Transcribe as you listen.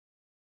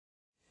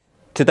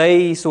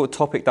Today's sort of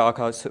topic that I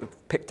kind of sort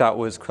of picked out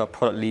was kind of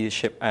product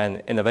leadership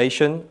and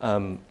innovation.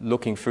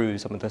 Looking through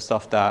some of the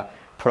stuff that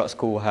product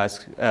school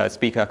has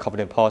speaker covered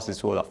in the past is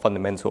sort of like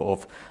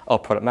fundamental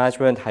of product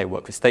management, how you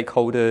work with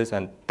stakeholders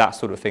and that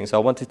sort of thing. So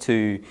I wanted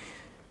to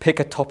pick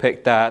a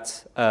topic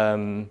that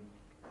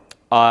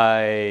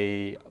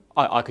I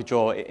could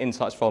draw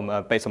insights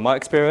from based on my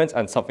experience,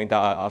 and something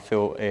that I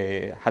feel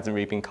hasn't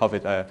really been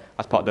covered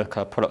as part of the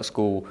kind of product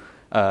school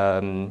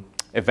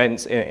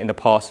events in the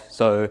past.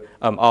 So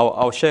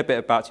I'll share a bit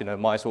about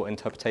my sort of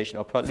interpretation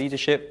of product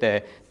leadership.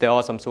 There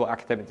are some sort of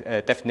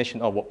academic definition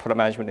of what product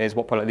management is,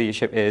 what product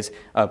leadership is,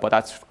 but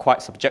that's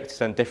quite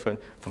subjective and different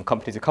from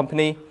company to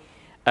company.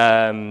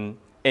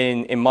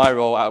 In my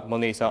role at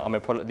Monese, I'm a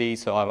product lead,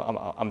 so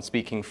I'm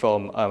speaking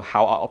from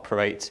how I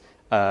operate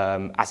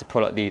as a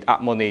product lead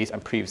at Monese,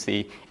 and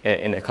previously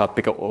in a kind of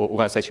bigger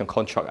organisation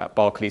contract at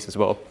Barclays as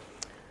well.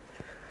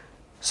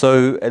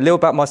 So a little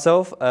about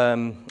myself.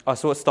 I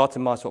sort of started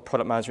my sort of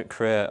product management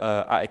career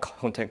at a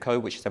Content Co,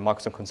 which is a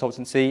Microsoft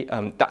consultancy.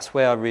 That's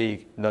where I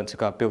really learned to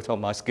kind of build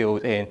on my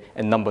skills in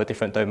a number of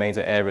different domains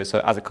and areas. So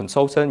as a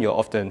consultant, you're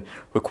often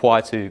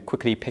required to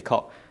quickly pick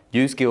up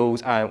new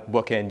skills and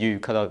work in a new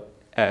kind of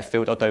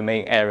field or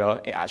domain area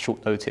at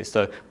short notice.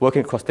 So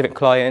working across different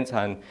clients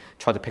and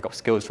trying to pick up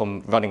skills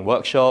from running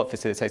workshops,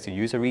 facilitating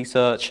user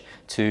research,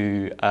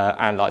 to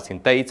analysing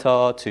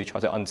data, to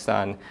try to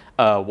understand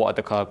what are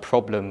the kind of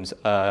problems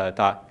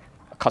that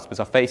customers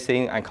are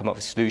facing and come up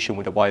with a solution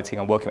with a wider team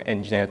and working with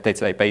engineers on a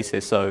day-to-day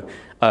basis. So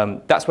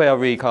that's where I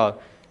really kind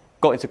of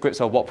got into grips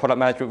of what product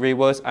management really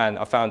was, and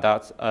I found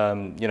out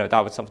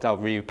that was something that I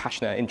was really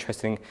passionate and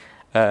interesting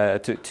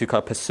to kind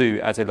of pursue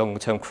as a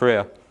long-term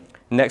career.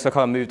 Next, I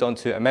kind of moved on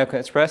to American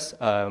Express,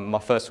 my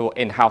first sort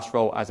of in-house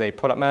role as a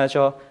product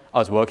manager. I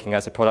was working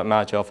as a product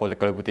manager for the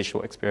global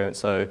digital experience,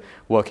 so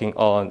working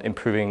on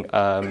improving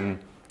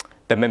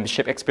the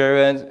membership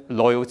experience,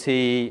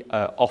 loyalty,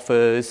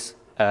 offers.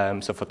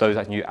 So for those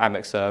that knew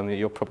Amex,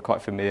 you're probably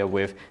quite familiar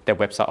with their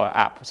website or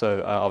app.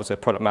 So I was a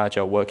product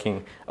manager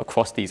working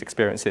across these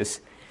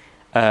experiences.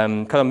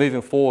 Kind of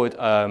moving forward,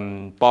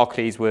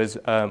 Barclays was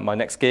my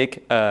next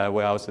gig,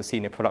 where I was a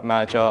senior product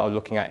manager. I was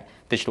looking at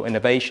digital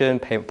innovation,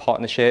 payment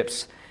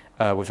partnerships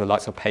with the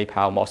likes of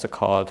PayPal,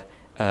 MasterCard,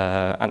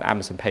 and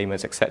Amazon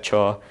Payments,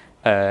 etc.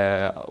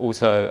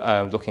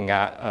 Also looking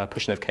at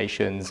push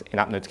notifications,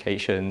 in-app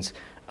notifications,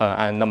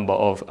 and a number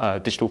of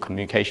digital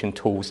communication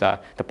tools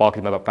that the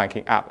Barclays mobile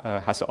banking app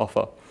has to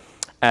offer.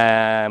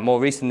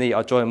 More recently,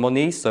 I joined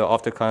Monese, so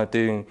after kind of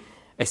doing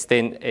a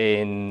stint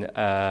in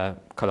kind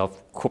of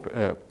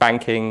corporate,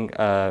 banking,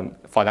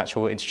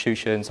 financial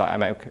institutions like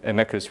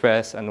American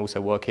Express, and also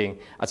working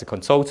as a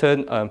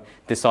consultant,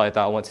 decided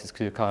that I wanted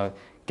to kind of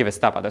give a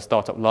stab at the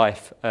startup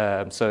life.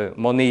 So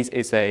Monese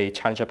is a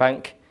challenger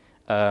bank.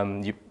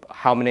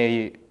 How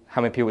many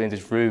people in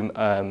this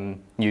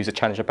room use a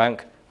challenger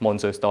bank?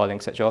 Monzo, Starling,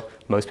 etc.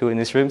 Most people in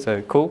this room,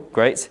 so cool,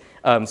 great.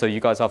 So you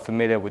guys are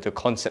familiar with the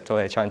concept of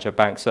a challenger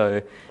bank.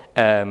 So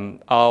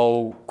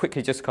I'll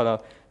quickly just kind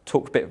of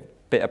talk a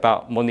bit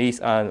about Monese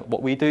and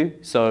what we do.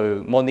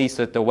 So Monese,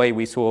 the way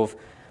we sort of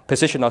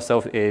position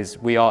ourselves is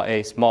we are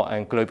a smart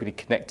and globally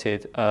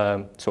connected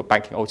sort of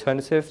banking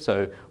alternative.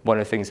 So one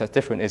of the things that's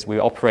different is we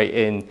operate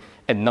in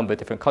a number of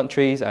different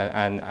countries,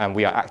 and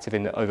we are active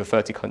in over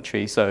 30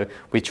 countries. So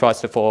we try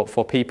to,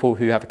 for people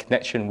who have a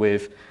connection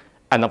with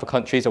another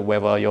countries, or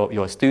whether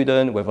you're a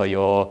student, whether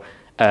you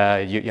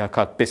have kind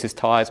of business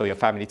ties or your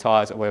family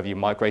ties, or whether you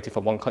migrated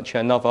from one country to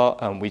another,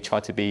 we try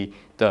to be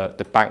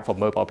the bank for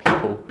mobile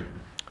people.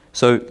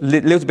 So a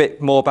little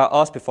bit more about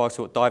us before I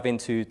sort of dive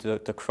into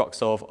the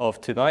crux of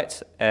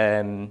tonight.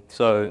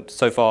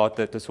 So far,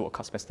 the sort of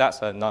customer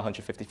stats are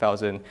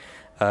 950,000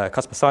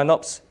 customer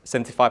sign-ups.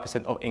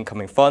 75% of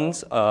incoming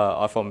funds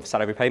are from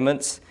salary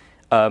payments.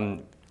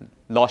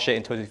 Last year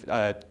in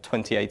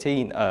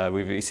 2018,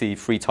 we received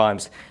 3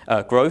 times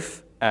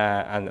growth,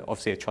 and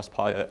obviously a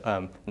Trustpilot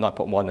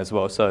 9.1 as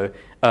well. So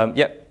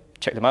yeah,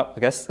 check them out,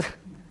 I guess.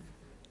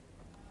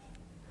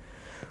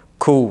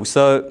 Cool.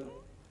 So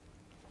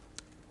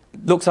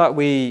looks like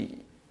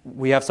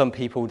we have some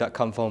people that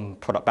come from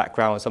product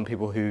background, some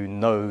people who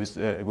knows,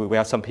 we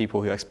have some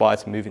people who aspire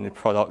to move into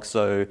products.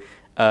 So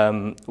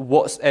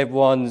what's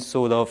everyone's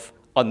sort of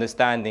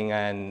understanding,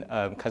 and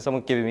can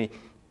someone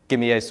give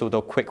me a sort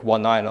of quick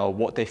one-liner of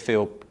what they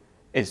feel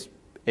is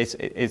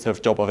a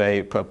job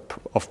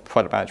of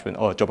product management,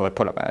 or a job of a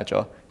product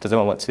manager? Does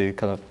anyone want to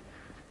kind of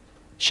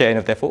share any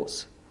of their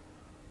thoughts?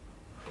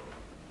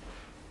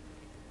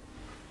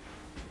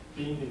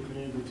 Being the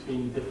glue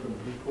between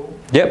different people.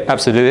 Yep,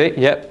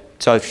 absolutely. Yep.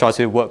 So I try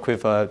to work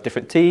with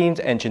different teams,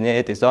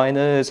 engineers,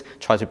 designers,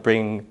 try to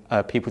bring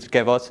people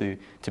together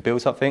to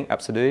build something.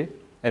 Absolutely.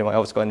 Anyone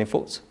else got any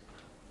thoughts?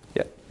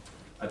 Yeah.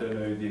 I don't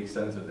know the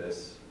extent of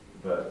this,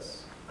 but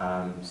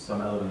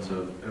some elements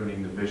of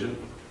owning the vision.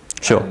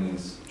 Sure. And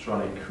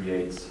trying to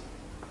create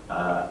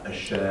a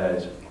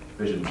shared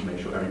vision to make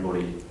sure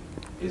everybody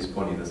is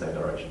pointing in the same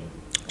direction.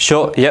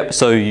 Sure. Yep.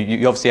 So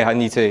you obviously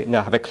need to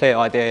have a clear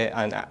idea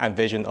and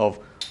vision of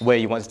where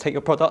you want to take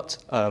your product.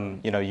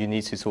 You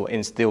need to sort of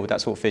instill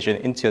that sort of vision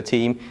into your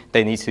team.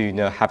 They need to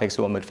have a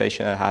sort of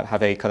motivation and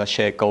have a kind of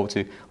shared goal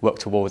to work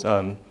towards.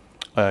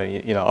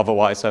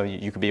 Otherwise, so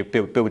you could be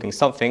building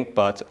something,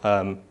 but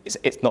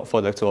it's not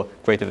for the sort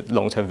of greater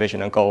long-term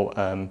vision and goal,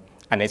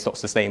 and it's not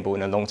sustainable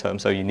in the long term.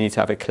 So you need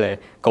to have a clear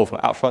goal from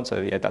out front.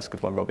 So yeah, that's a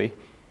good one, Robbie.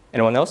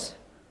 Anyone else?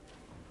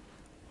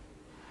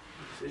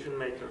 Decision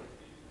maker.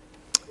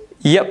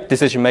 Yep,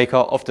 decision maker,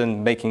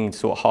 often making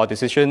sort of hard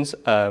decisions.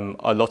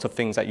 A lot of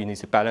things that you need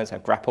to balance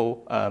and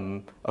grapple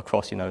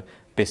across,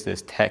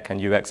 business, tech,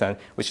 and UX, and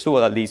which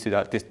sort of leads to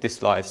that this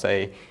slide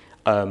say,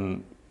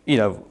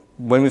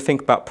 when we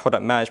think about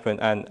product management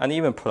and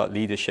even product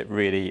leadership,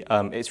 really,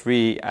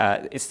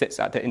 it sits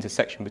at the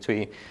intersection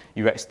between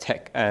UX,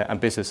 tech, and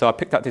business. So I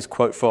picked out this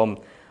quote from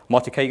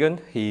Marty Kagan.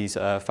 He's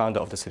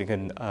founder of the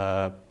Silicon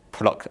Valley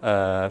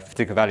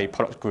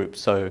Product Group.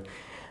 So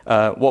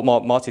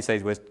what Marty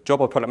says was,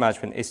 job of product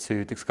management is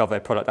to discover a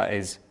product that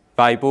is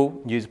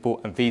valuable, usable,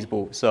 and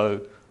feasible.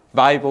 So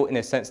valuable in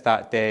the sense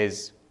that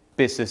there's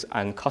business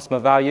and customer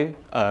value.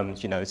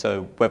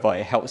 So whether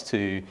it helps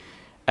to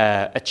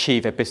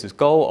achieve a business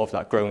goal of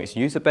like growing its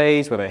user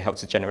base, whether it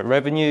helps to generate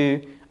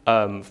revenue,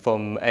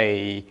 from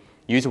a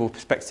usable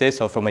perspective,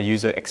 so from a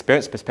user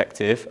experience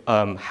perspective,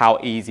 how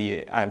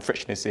easy and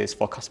frictionless it is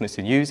for customers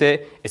to use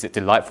it. Is it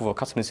delightful for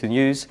customers to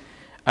use?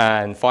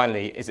 And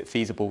finally, is it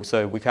feasible?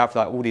 So we have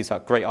like all these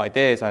like great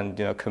ideas,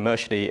 and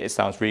commercially it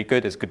sounds really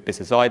good. It's a good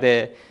business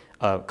idea.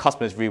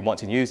 Customers really want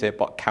to use it,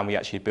 but can we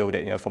actually build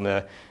it? From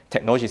the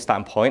technology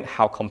standpoint,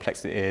 how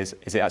complex it is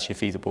it actually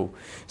feasible?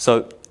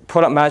 So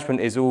product management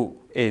back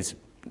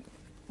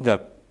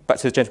to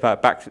the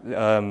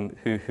gentleman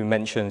who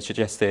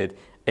suggested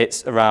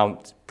it's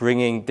around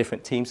bringing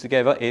different teams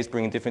together. It is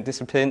bringing different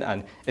discipline,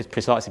 and it's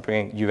precisely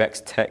bringing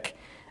UX, tech,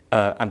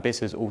 and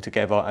business all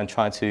together and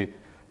trying to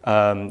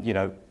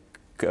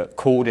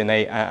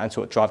coordinate and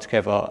sort of drive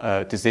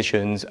together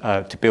decisions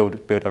to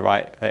build the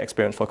right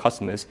experience for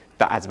customers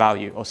that adds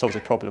value or solves a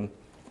problem.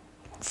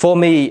 For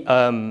me,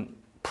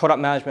 product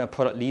management and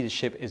product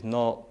leadership is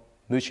not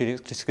mutually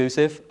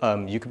exclusive.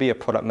 You could be a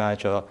product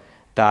manager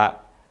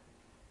that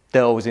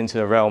delves into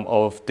the realm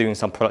of doing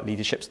some product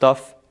leadership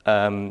stuff.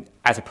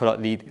 As a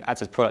product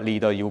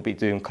leader, you'll be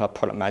doing kind of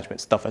product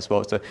management stuff as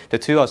well. So the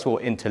two are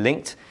sort of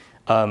interlinked,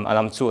 and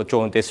I'm sort of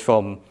drawing this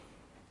from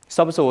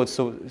some of it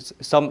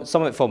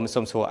from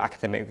some sort of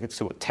academic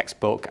sort of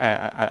textbook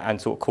and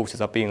sort of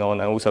courses I've been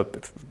on, and also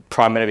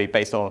primarily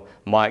based on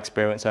my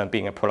experience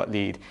being a product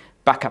lead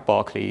back at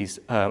Barclays,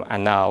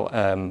 and now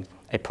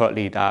a product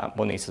lead at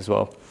Monese as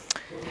well.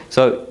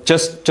 So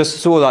just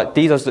sort of like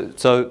these are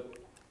so.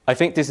 I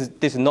think this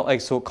is not a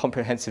sort of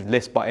comprehensive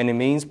list by any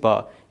means,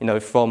 but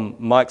from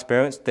my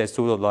experience, there's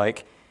sort of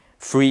like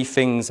three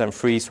things and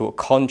three sort of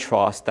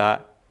contrasts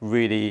that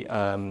really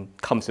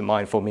comes to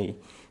mind for me.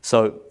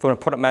 So from a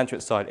product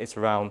management side, it's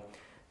around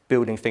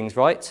building things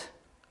right,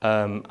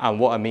 and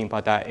what I mean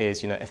by that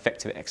is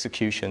effective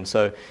execution.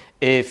 So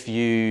if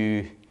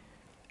you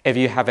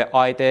have an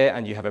idea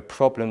and you have a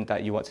problem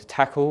that you want to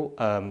tackle,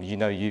 you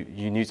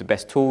use the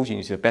best tools, you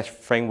use the best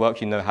framework,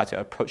 you know how to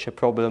approach a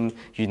problem,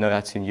 you know how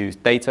to use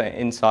data and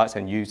insights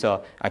and user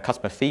and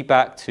customer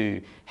feedback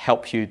to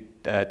help you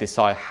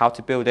decide how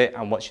to build it.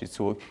 And once you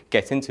sort of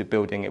get into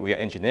building it with your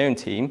engineering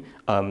team,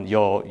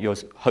 you're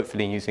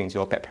hopefully using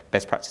your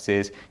best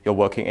practices, you're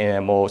working in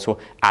a more sort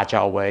of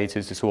agile way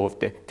to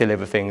sort of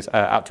deliver things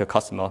out to a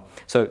customer.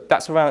 So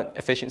that's around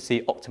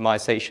efficiency,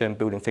 optimization,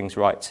 building things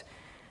right.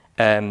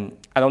 And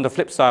on the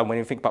flip side, when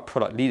you think about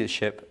product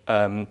leadership,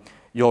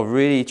 you're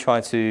really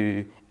trying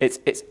to,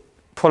 it's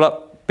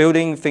product,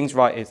 building things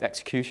right is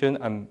execution,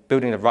 and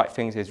building the right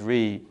things is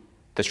really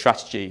the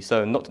strategy.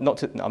 So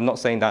I'm not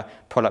saying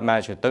that product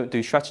managers don't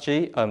do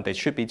strategy, they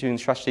should be doing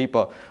strategy,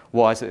 but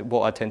what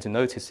I tend to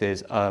notice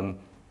is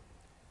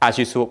as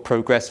you sort of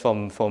progress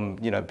from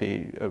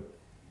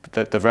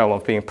the realm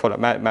of being a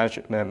product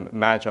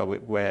manager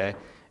where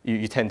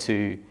you tend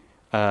to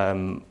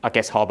I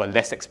guess harbor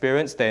less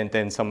experience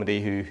than somebody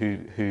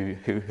who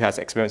has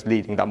experience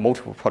leading that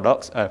multiple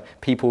products.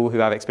 People who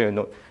have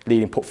experience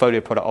leading portfolio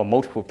product or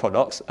multiple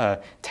products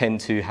tend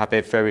to have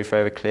a very,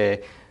 very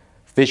clear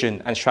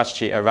vision and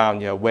strategy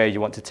around where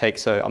you want to take.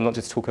 So I'm not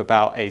just talking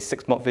about a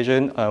 6-month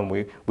vision.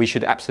 We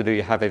should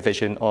absolutely have a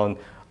vision on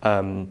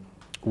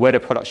where the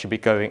product should be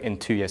going in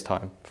 2 years'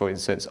 time, for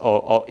instance,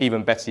 or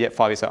even better yet,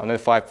 5 years time. I know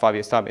 5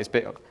 years' time is a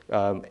bit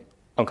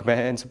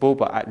incomprehensible,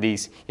 but at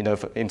least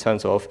in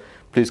terms of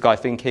blue sky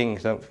thinking,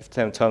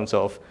 in terms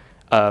of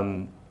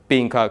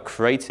being kind of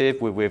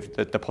creative with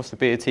the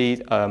possibilities,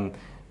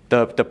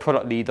 the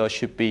product leader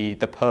should be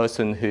the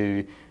person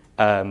who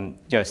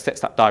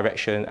sets that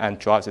direction and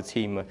drives the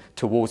team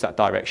towards that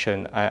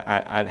direction,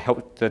 and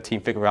help the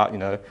team figure out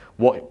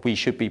what we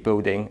should be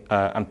building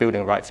and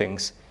building the right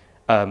things.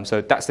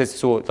 So that's this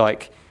sort of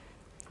like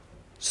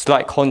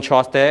slight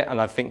contrast there, and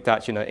I think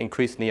that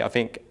increasingly, I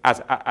think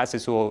as a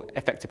sort of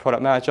effective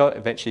product manager,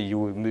 eventually you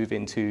will move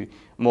into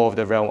more of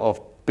the realm of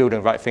building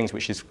the right things,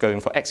 which is going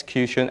for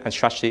execution and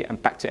strategy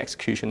and back to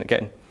execution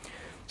again.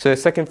 So the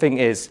second thing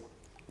is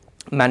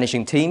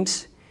managing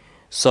teams.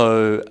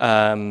 So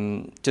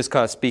just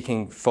kind of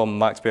speaking from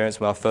my experience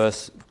when I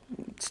first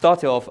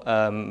started off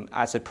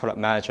as a product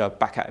manager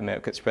back at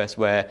American Express,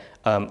 where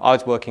I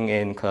was working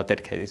in kind of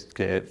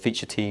dedicated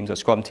feature teams or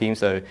scrum teams.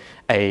 So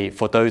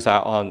for those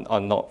that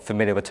are not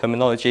familiar with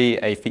terminology,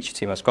 a feature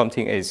team or scrum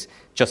team is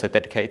just a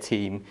dedicated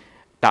team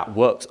that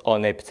works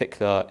on a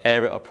particular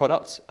area of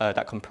products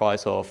that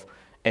comprise of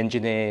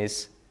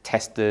engineers,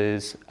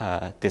 testers,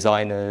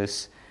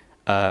 designers,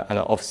 and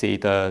obviously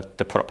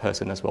the product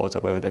person as well, so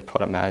whether they're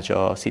product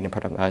manager, senior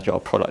product manager, or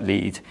product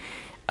lead.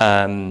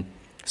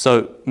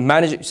 So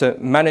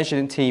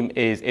managing a team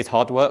is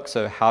hard work.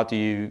 So how do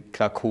you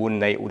kind of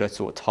coordinate all the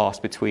sort of tasks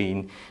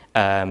between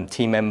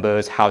team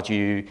members? How do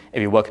you,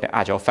 if you're working in an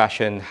agile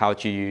fashion, how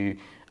do you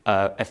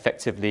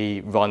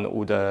effectively run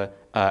all the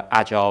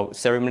agile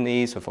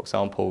ceremonies? So for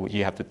example,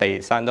 you have the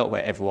daily stand-up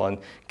where everyone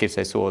gives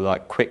a sort of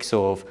like quick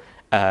sort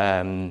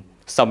of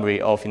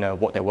summary of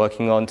what they're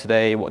working on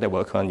today, what they're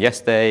working on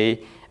yesterday,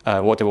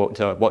 what they're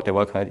working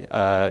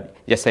on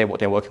yesterday, what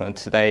they're working on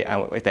today,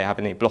 and if they have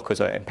any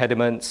blockers or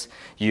impediments.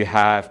 You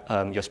have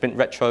your sprint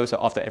retro, so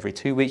after every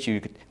 2 weeks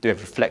you do a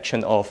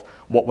reflection of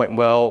what went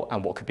well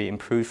and what could be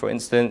improved, for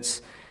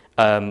instance.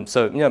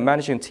 So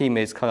managing a team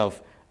is kind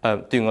of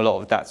doing a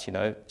lot of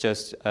that,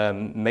 just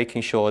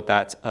making sure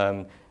that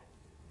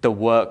the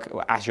work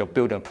as you're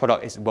building a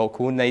product is well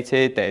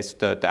coordinated. There's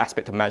the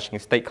aspect of managing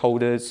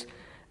stakeholders,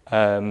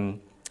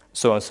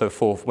 so on and so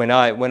forth. When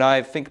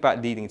I think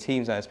about leading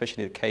teams, and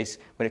especially the case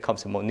when it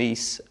comes to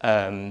Monese,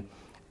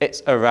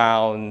 it's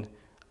around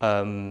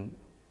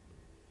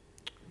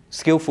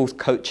skillful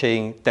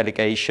coaching,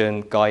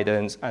 delegation,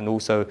 guidance, and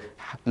also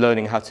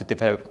learning how to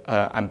develop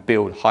and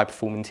build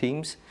high-performing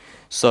teams.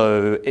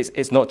 So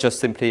it's not just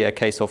simply a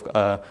case of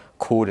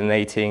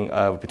coordinating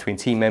between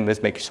team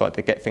members, making sure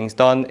they get things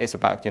done. It's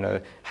about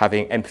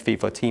having empathy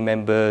for team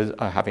members,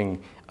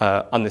 having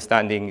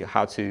understanding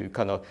how to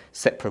kind of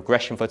set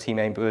progression for team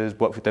members,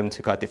 work with them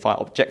to kind of define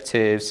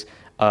objectives,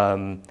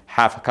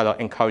 have kind of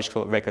encourage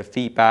sort of regular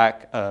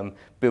feedback,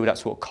 build that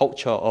sort of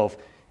culture of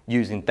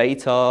using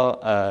data,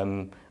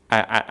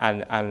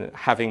 and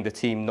having the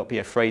team not be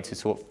afraid to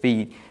sort of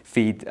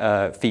feed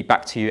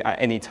back to you at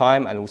any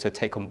time, and also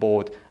take on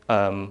board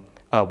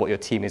what your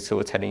team is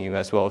sort of telling you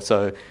as well.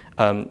 So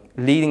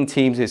leading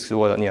teams is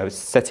sort of,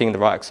 setting the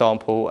right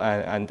example,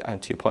 and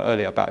to your point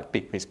earlier about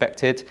being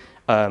respected,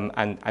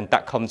 and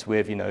that comes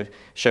with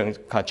showing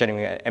kind of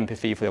genuine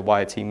empathy for the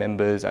wider team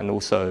members, and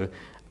also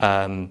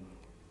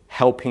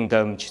helping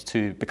them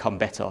to become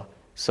better.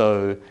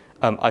 So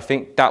I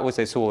think that was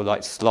a sort of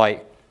like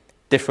slight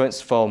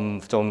difference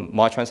from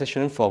my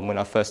transition from when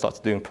I first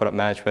started doing product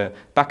management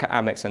back at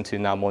Amex and to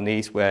now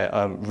Monese, where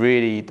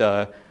really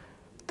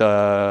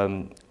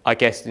I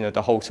guess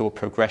the whole sort of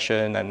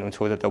progression and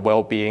sort of the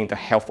well-being, the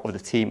health of the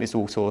team is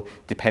also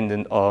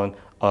dependent on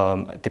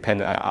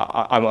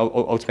I'm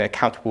ultimately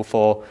accountable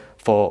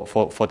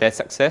for their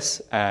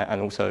success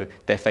and also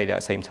their failure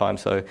at the same time.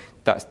 So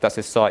that's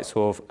a slight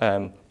sort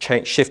of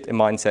shift in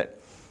mindset.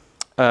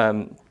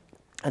 And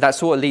that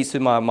sort of leads to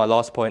my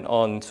last point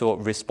on sort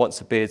of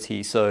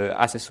responsibility. So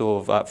as a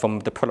sort of, from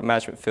the product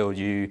management field,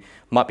 you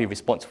might be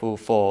responsible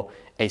for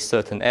a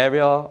certain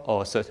area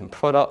or a certain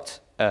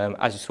product.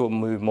 As you sort of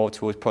move more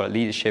towards product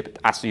leadership,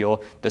 as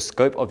the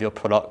scope of your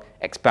product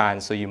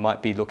expands. So you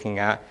might be looking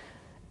at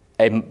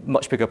a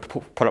much bigger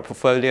product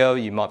portfolio.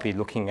 You might be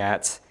looking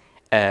at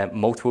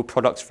multiple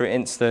products, for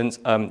instance.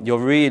 You're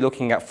really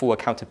looking at full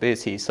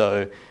accountability.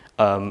 So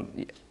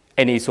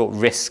any sort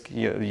of risk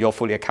you're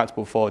fully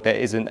accountable for. There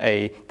isn't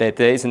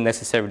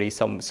necessarily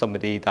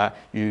somebody that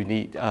you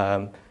need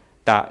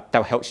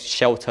that helps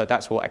shelter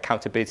that sort of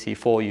accountability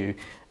for you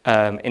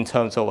in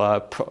terms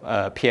of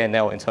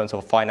P&L, in terms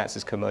of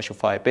finances, commercial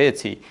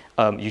viability.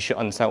 You should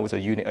understand also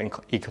the unit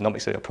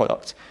economics of your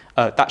product.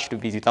 That should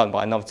be done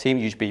by another team.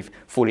 You should be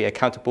fully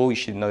accountable. You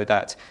should know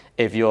that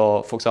if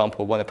you're, for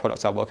example, one of the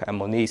products I work at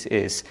Monese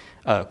is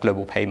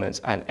global payments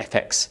and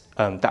FX.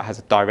 That has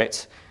a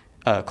direct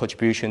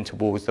contribution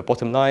towards the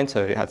bottom line,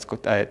 so it has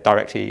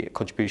directly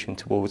contribution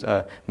towards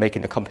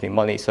making the company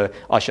money. So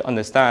I should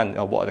understand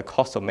what are the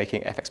costs of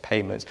making FX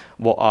payments,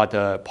 what are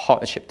the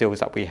partnership deals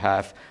that we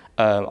have.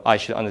 I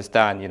should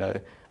understand,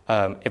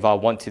 if I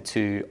wanted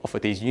to offer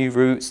these new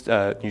routes,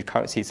 new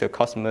currencies to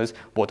customers,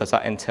 what does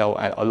that entail?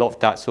 And a lot of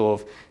that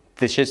sort of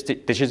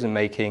decision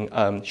making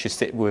should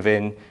sit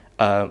within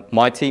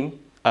my team.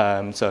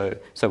 So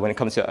when it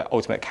comes to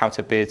ultimate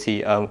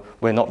accountability,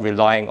 we're not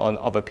relying on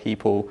other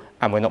people,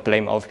 and we're not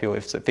blaming other people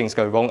if things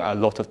go wrong. A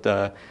lot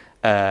of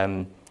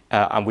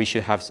and we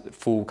should have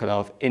full kind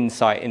of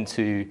insight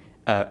into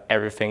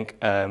everything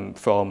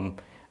from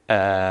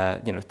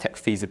tech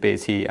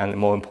feasibility, and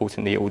more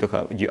importantly, all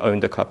the you own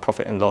the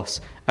profit and loss,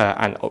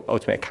 and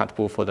ultimately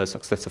accountable for the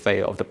success or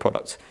failure of the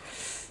product.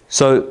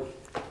 So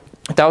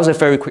that was a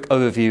very quick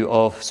overview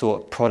of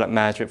sort of product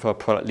management for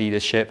product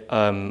leadership.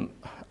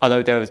 I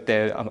know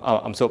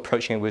I'm sort of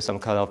approaching it with some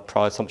kind of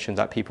prior assumption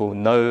that people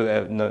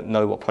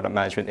know what product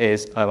management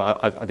is.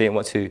 I didn't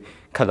want to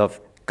kind of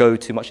go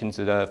too much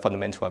into the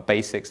fundamental and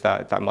basics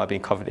that might have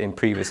been covered in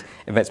previous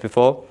events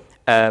before.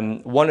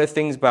 One of the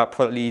things about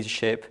product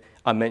leadership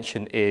I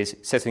mentioned is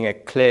setting a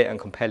clear and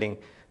compelling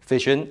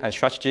vision and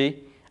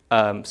strategy.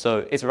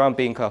 So it's around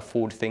being kind of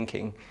forward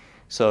thinking,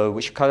 so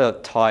which kind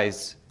of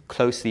ties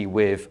closely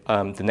with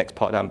the next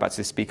part that I'm about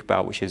to speak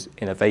about, which is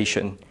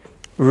innovation.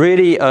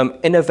 Really,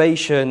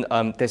 innovation,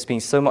 there's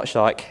been so much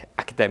like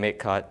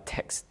academic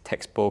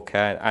textbook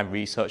and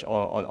research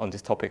on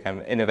this topic,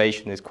 and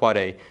innovation is quite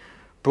a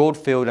broad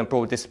field and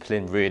broad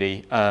discipline,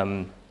 really.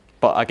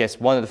 But I guess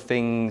one of the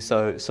things,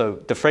 so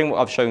the framework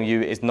I've shown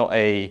you is not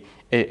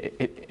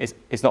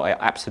it's not an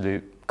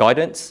absolute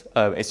guidance.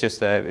 It's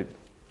just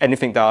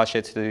anything that I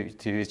share to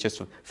you is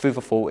just food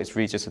for thought. It's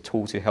really just a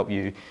tool to help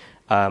you,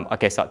 I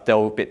guess,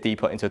 delve a bit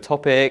deeper into the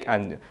topic,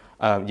 and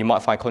you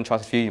might find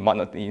contrast with you might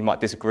not, you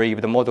might disagree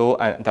with the model,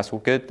 and that's all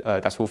good.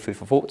 That's all food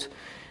for thought.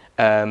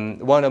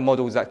 One of the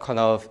models that kind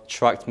of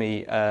struck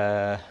me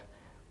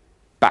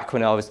back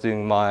when I was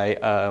doing my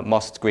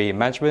master's degree in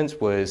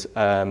management was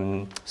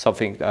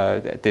something,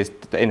 the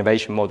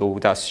innovation model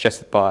that's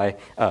suggested by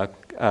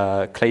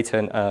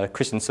Clayton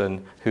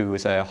Christensen, who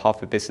was a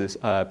Harvard business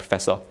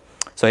professor.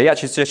 So he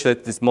actually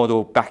suggested this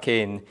model back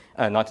in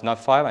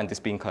 1995, and it's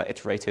been kind of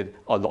iterated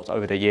a lot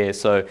over the years.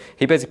 So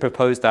he basically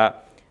proposed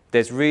that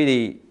there's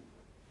really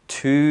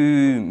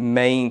two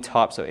main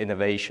types of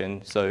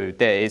innovation. So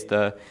there is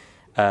the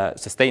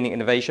sustaining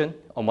innovation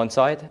on one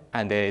side,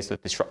 and there is the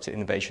disruptive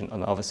innovation on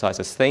the other side.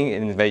 So sustaining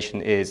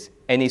innovation is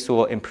any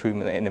sort of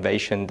improvement in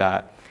innovation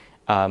that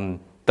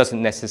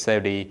doesn't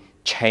necessarily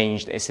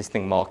change the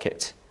existing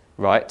market,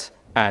 right?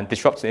 And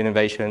disruptive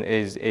innovation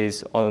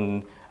is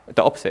on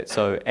the opposite.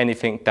 So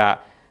anything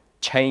that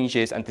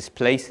changes and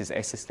displaces the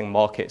existing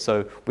market.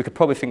 So we could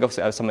probably think of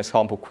some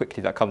example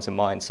quickly that comes to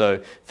mind.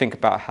 So think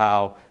about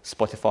how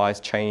Spotify has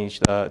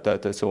changed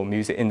the sort of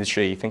music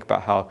industry. Think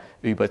about how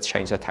Uber has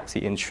changed the taxi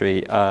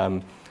industry. How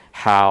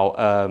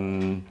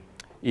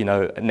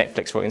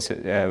Netflix,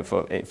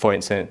 for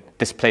instance,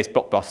 displaced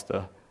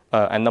Blockbuster.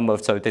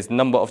 So there's a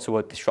number of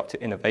sort of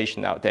disruptive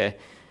innovation out there.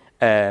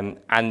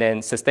 And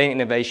then sustained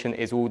innovation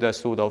is all the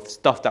sort of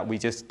stuff that we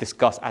just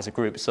discussed as a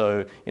group.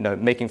 So,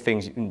 making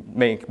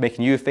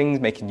new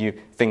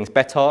things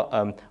better.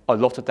 A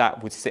lot of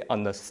that would sit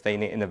under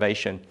sustaining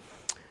innovation.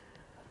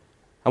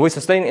 And with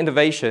sustained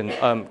innovation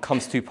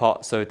comes two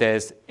parts. So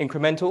there's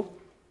incremental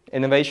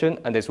innovation,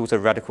 and there's also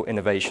radical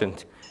innovation.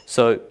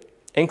 So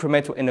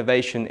incremental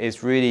innovation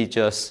is really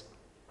just,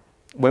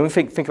 when we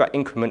think about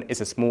increment,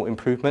 it's a small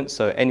improvement.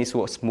 So any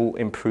sort of small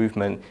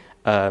improvement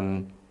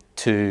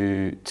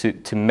to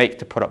make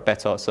the product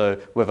better. So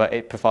whether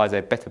it provides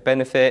a better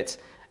benefit,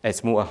 a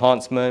small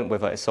enhancement,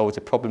 whether it solves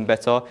a problem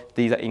better,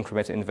 these are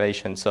incremental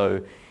innovation.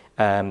 So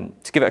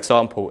to give an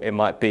example, it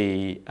might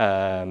be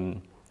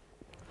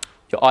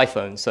your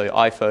iPhone. So your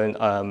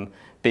iPhone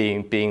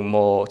being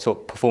more sort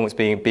of performance,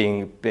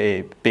 being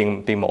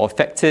more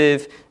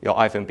effective, your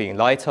iPhone being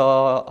lighter,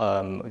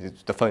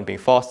 the phone being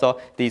faster.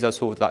 These are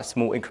sort of like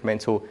small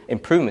incremental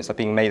improvements that are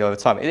being made over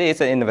time. It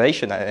is an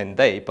innovation at the end of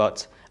the day,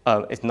 but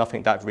it's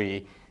nothing that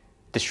really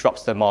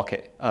disrupts the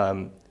market.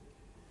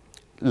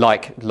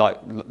 Like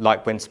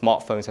when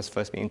smartphones has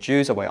first been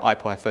introduced, or when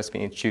iPod has first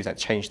been introduced, and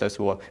changed the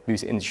sort of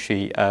music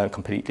industry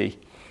completely.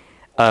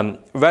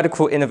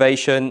 Radical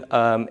innovation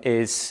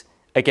is,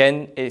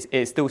 again,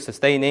 it's still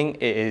sustaining.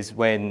 It is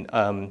when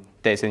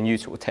there's a new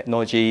sort of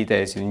technology,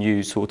 there's a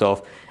new sort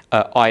of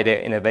idea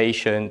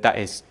innovation that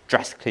is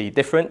drastically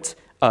different.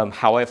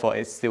 However,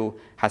 it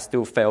has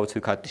still failed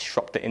to kind of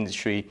disrupt the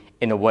industry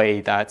in a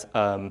way that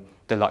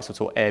the likes of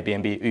sort of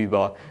Airbnb,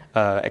 Uber,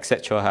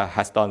 etc.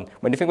 has done.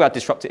 When you think about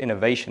disruptive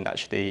innovation,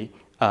 actually,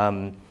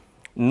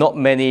 not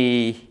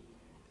many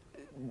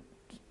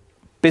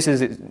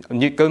businesses,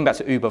 going back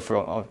to Uber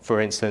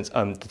for instance,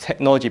 the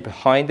technology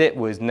behind it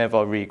was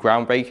never really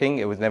groundbreaking.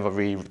 It was never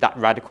really that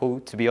radical,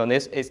 to be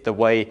honest. It's the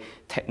way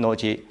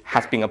technology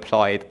has been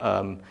applied.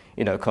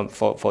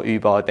 For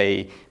Uber,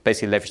 they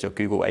basically leveraged the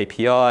Google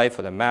API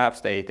for the maps.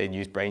 They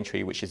used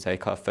Braintree, which is a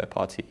kind of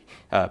third-party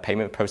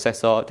payment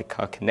processor. They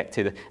kind of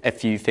connected a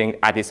few things,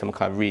 added some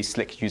kind of really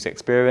slick user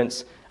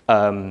experience.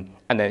 And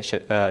then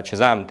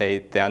Shazam,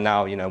 they are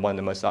now one of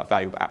the most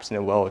valuable apps in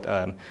the world,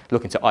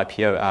 looking to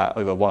IPO at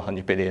over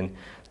 $100 billion.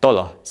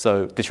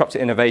 So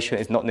disruptive innovation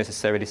is not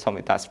necessarily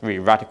something that's really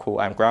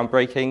radical and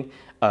groundbreaking,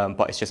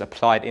 but it's just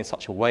applied in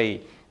such a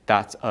way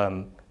that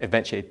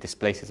eventually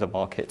displaces the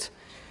market.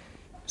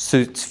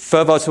 So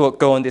further to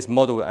go on this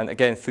model, and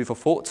again, food for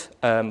thought.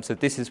 So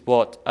this is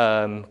what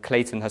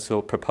Clayton has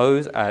sort of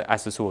proposed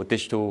as a sort of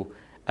digital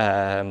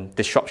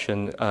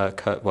disruption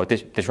curve,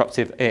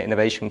 disruptive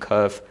innovation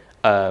curve,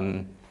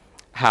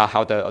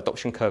 how the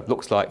adoption curve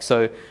looks like.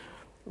 So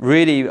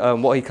really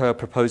what he's kind of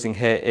proposing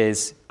here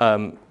is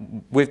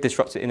with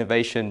disruptive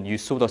innovation, you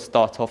sort of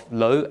start off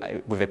low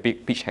with a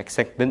beachhead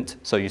segment.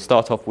 So you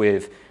start off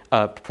with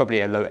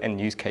probably a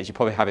low-end use case. You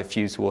probably have a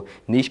few sort of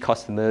niche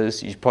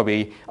customers. You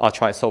probably are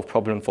trying to solve a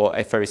problem for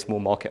a very small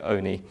market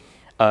only.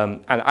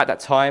 And at that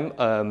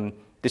time,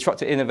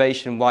 disruptive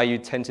innovation, why you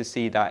tend to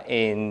see that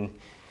in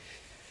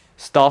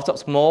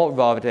startups more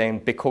rather than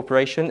big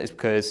corporations is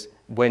because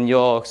when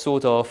you're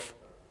sort of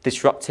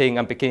disrupting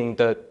and beginning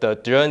the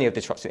journey of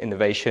disrupting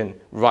innovation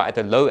right at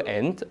the low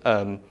end,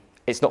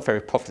 it's not very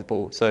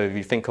profitable. So if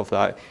you think of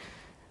like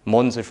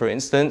Monese, for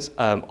instance,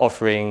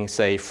 offering,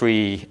 say,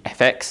 free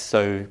FX,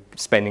 so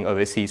spending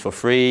overseas for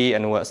free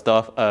and all that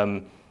stuff.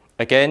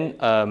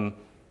 Again,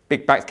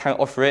 big banks can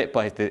offer it,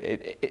 but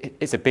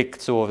it's a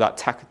big sort of that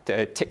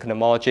tick on the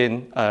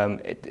margin.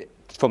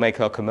 From a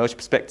commercial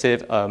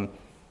perspective,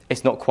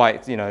 it's not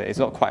quite, it's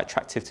not quite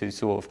attractive to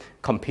sort of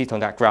compete on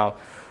that ground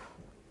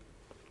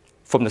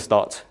from the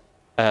start.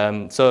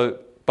 But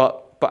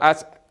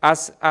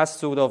as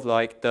sort of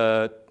like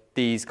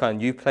these kind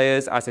of new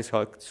players, as they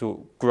sort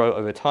of grow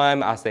over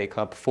time, as they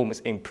kind of performance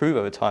improve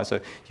over time.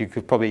 So you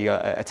could probably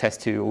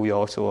attest to all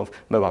your sort of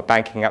mobile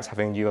banking apps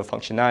having newer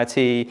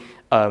functionality.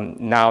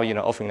 Now,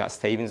 offering that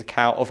savings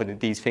account, offering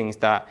these things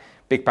that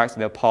big banks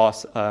in the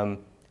past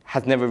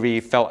has never really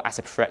felt as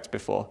a threat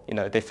before.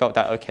 They felt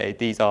that, okay,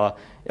 these are,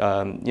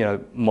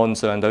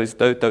 Monzo and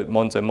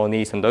Monzo,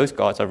 Monese and those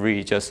guys are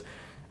really just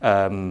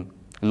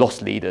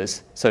loss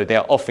leaders. So they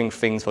are offering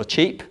things for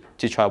cheap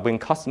to try to win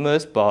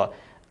customers, but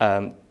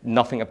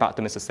nothing about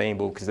them is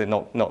sustainable because they're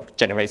not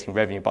generating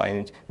revenue by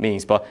any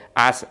means. But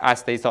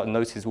as they start to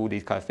notice all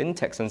these kind of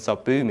fintechs and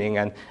start booming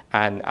and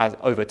as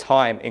over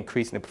time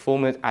increasing the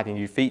performance, adding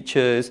new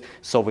features,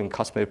 solving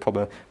customer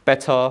problem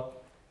better,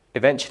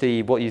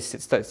 eventually what you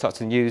start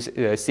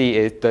to see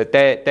is that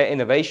their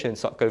innovations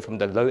start to go from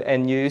the low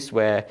end use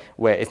where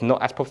it's not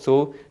as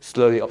profitable,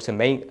 slowly up to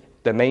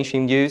the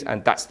mainstream use,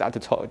 and that's at the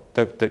top,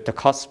 the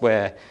cusp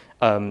where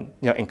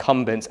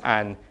incumbents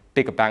and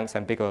bigger banks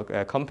and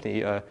bigger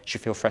companies should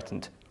feel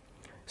threatened.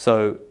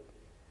 So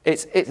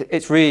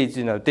it's really,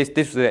 this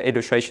was an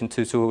illustration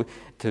to sort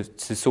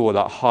of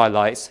like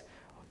highlights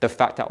the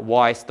fact that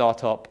why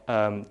startup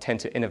tend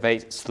to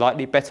innovate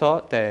slightly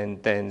better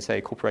than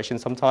say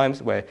corporations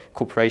sometimes, where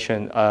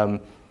corporation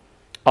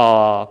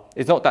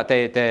it's not that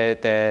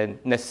they're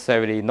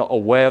necessarily not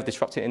aware of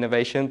disruptive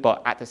innovation,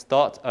 but at the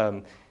start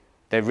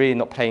they're really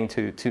not paying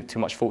too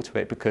much thought to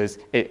it because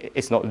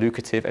it's not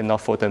lucrative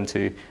enough for them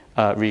to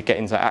really get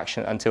into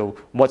action until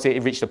once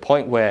it reaches the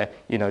point where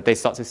they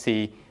start to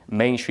see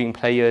mainstream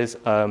players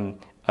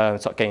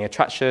start getting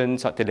attraction,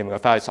 start delivering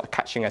value, start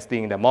catching and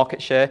stealing their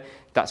market share.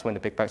 That's when the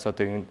big banks are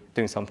doing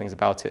some things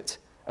about it.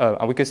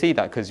 And we can see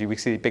that because we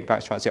see big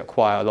banks trying to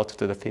acquire a lot of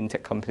the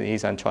fintech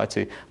companies and try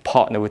to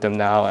partner with them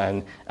now,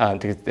 and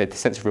they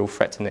sense a real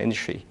threat in the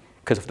industry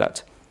because of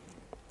that.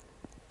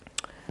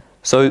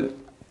 So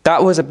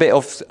that was a bit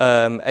of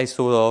a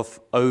sort of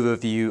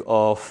overview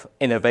of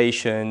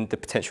innovation, the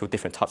potential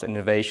different types of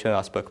innovation.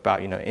 I spoke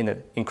about,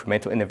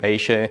 incremental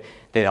innovation.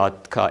 There are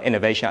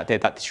innovation out there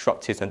that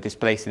disrupts and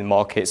displaces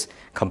markets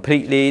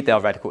completely. There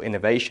are radical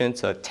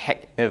innovations, so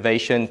tech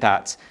innovation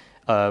that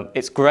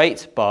it's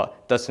great,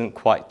 but doesn't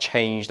quite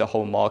change the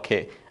whole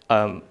market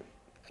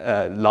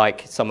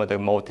like some of the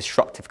more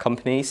disruptive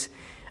companies.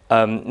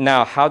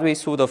 Now, how do we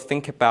sort of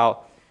think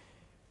about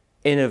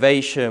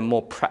innovation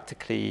more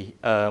practically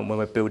when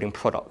we're building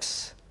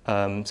products?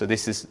 So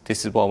this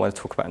is what I want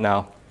to talk about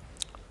now.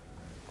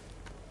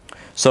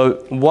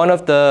 So one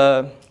of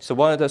the sort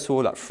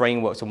of like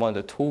frameworks and one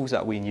of the tools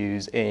that we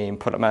use in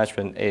product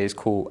management is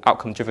called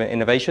outcome-driven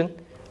innovation.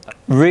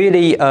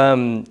 Really,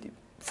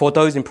 for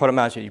those in product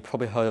management, you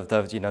probably heard of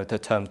the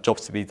term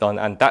jobs to be done,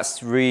 and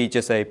that's really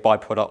just a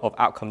byproduct of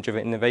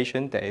outcome-driven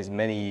innovation. There is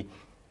many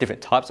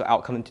different types of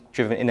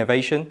outcome-driven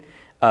innovation.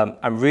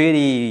 And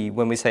really,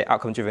 when we say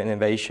outcome-driven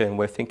innovation,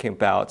 we're thinking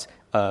about,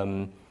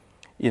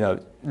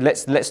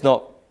 let's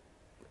not.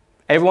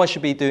 Everyone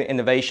should be doing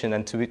innovation,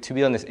 and to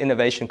be honest,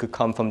 innovation could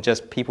come from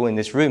just people in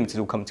this room to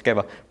all come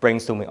together,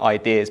 brainstorming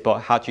ideas. But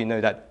how do you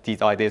know that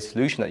these ideas,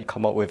 solution that you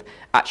come up with,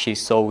 actually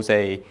solves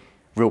a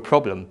real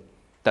problem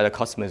that the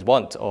customers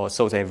want, or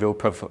solves a real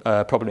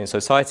problem in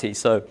society?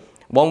 So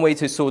one way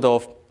to sort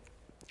of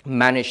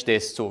manage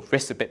this sort of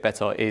risk a bit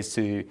better is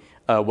to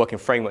work in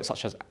frameworks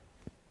such as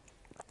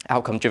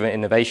outcome-driven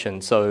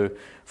innovation. So,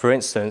 for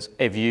instance,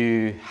 if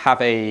you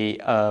have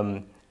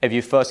if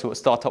you first sort of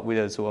start up with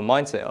a sort of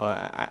mindset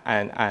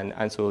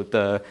and sort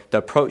of the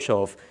approach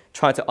of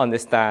trying to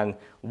understand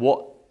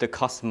what the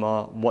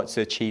customer wants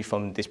to achieve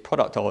from this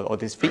product or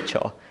this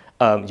feature,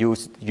 you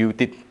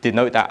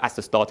denote that as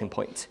the starting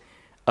point.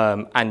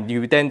 And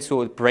you then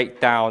sort of break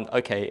down,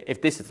 okay,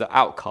 if this is the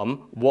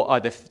outcome, what are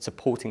the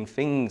supporting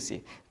things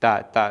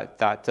that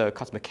the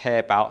customer care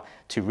about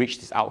to reach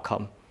this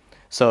outcome?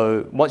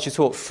 So once you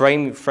sort of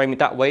frame it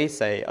that way,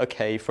 say,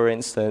 okay, for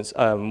instance,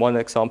 one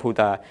example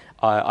that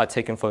I've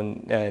taken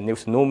from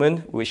Nielsen Norman,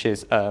 which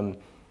is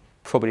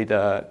probably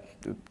the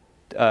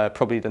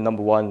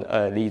number one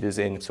leaders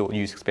in sort of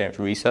user experience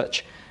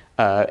research,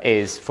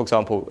 is, for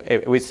example,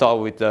 we start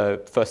with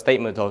the first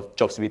statement of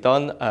jobs to be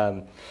done.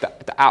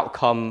 The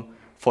outcome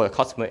for the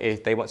customer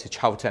is they want to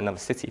travel to another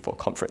city for a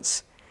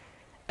conference.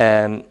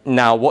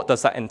 Now, what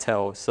does that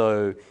entail?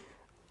 So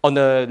on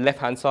the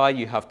left-hand side,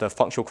 you have the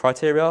functional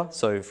criteria.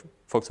 So,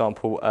 for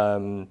example,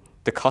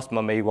 the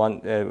customer may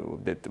want,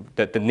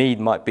 the need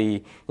might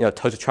be,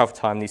 total travel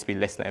time needs to be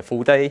less than a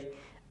full day.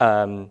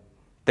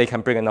 They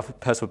can bring enough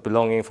personal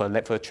belonging for the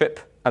length of the trip,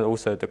 and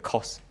also the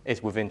cost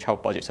is within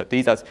travel budget. So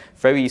these are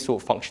very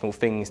sort of functional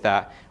things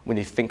that when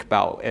you think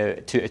about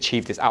to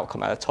achieve this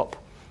outcome at the top.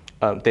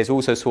 There's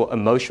also sort of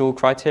emotional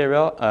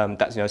criteria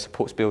that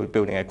supports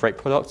building a great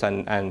product,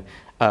 and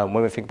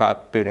when we think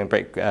about building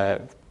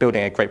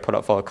a great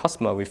product for a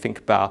customer, we think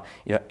about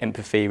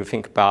empathy, we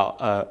think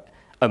about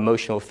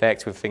emotional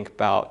effects, we think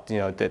about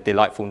the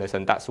delightfulness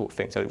and that sort of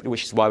thing. So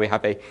which is why we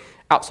have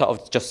outside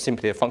of just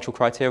simply a functional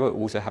criteria,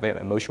 we also have an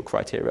emotional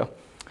criteria.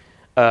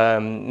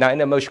 Now in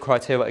the emotional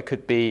criteria, it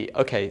could be,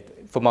 okay,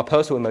 for my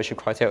personal emotional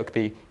criteria, it could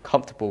be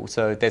comfortable.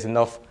 So there's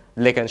enough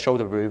leg and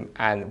shoulder room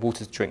and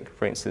water to drink,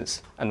 for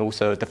instance. And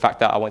also the fact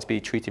that I want to be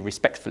treated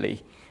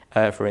respectfully,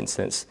 for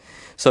instance.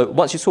 So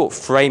once you sort of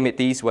frame it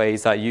these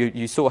ways, that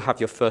you sort of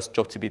have your first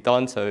job to be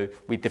done. So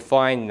we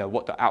define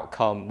what's the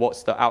outcome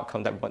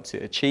that we want to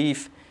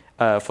achieve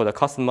for the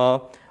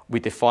customer. We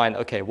define,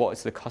 okay, what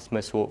is the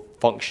customer's sort of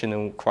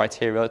functional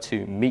criteria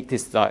to meet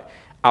this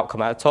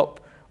outcome at the top.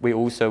 We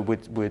also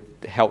would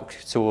help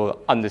to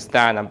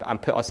understand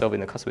and put ourselves in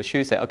the customer's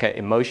shoes, say, okay,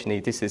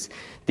 emotionally,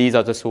 these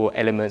are the sort of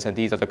elements and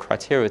these are the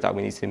criteria that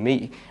we need to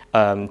meet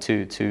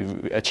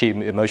to achieve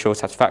emotional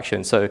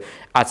satisfaction. So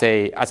as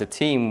a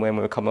team, when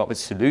we're coming up with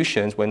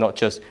solutions, we're not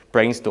just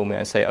brainstorming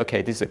and say,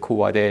 okay, this is a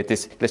cool idea,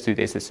 let's do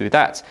this, let's do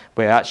that.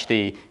 We're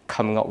actually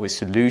coming up with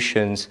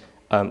solutions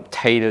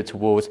tailored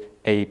towards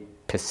a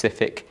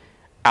specific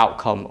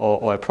outcome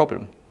or a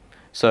problem.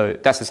 So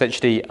that's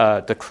essentially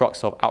the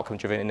crux of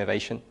outcome-driven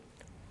innovation.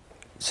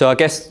 So I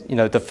guess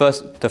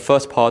the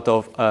first part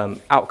of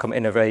outcome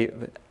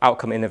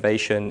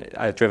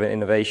innovation-driven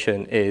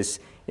innovation is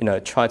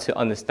try to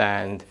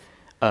understand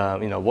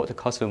what the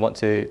customer wants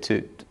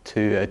to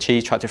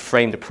achieve, try to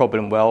frame the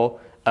problem well,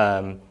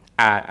 and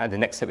the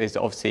next step is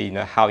obviously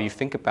how you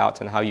think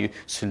about and how you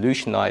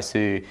solutionize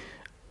to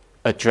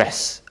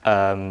address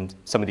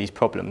some of these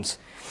problems.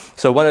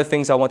 So one of the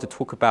things I want to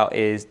talk about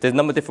is there's a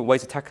number of different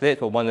ways to tackle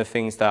it, but one of the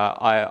things that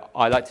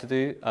I like to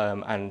do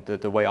and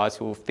the way I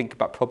sort of think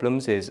about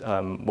problems is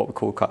what we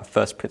call kind of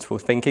first principle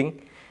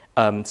thinking.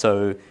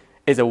 So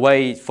it's a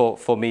way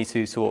for me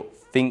to sort of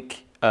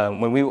think,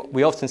 when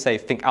we often say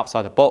think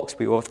outside the box,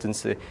 we often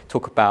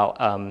talk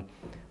about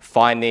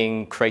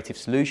finding creative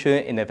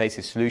solution,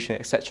 innovative solution,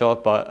 etc.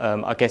 But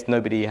I guess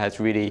nobody has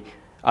really,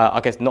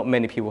 not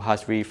many people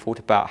has really thought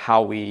about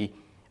how we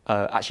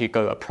actually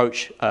go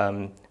approach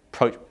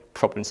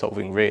problem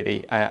solving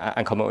really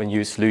and come up with a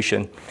new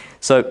solution.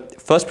 So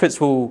first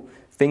principle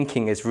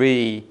thinking is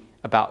really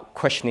about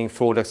questioning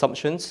flawed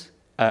assumptions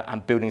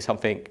and building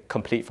something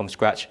complete from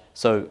scratch.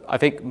 So I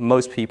think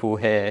most people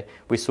here,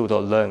 we sort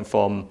of learn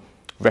from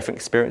reference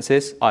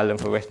experiences. I learn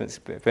from reference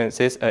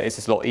experiences. It's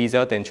just a lot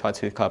easier than trying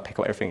to kind of pick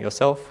up everything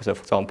yourself. So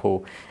for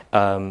example,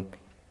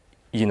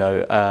 we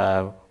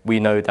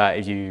know that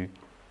if you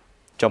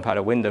jump out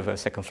a window of a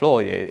second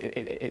floor,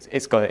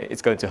 it's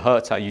going to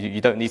hurt.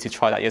 You don't need to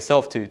try that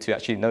yourself to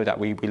actually know that.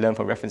 We learn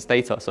from reference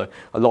data. So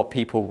a lot of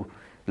people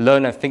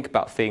learn and think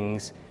about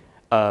things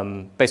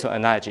based on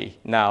analogy.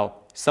 Now,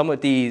 some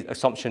of these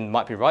assumptions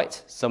might be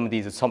right. Some of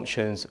these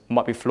assumptions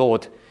might be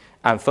flawed.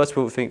 And first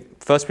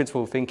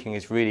principle thinking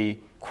is really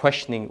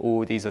questioning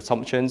all these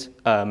assumptions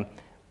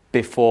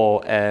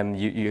before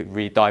you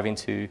really dive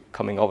into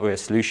coming up with a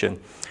solution.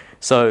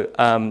 So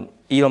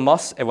Elon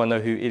Musk, everyone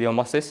know who Elon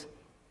Musk is?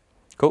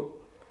 Cool.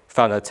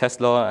 Founder of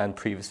Tesla and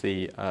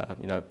previously,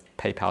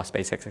 PayPal,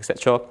 SpaceX,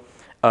 etc.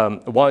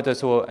 One of the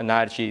sort of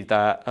analogies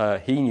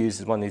that he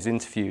used in one of his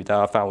interviews that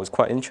I found was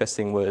quite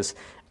interesting was,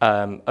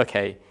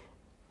 okay,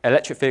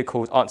 electric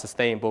vehicles aren't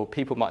sustainable.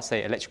 People might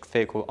say electric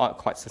vehicles aren't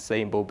quite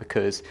sustainable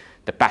because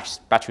the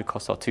battery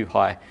costs are too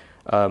high,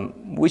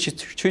 which is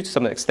true to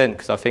some extent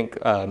because I think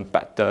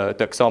the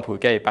example we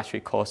gave, battery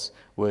cost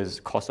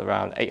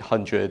around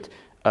 800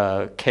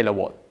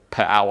 kilowatt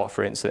per hour,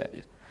 for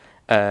instance.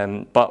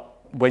 But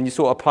when you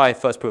sort of apply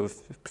first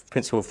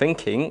principle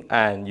thinking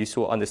and you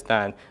sort of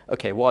understand,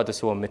 okay, what are the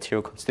sort of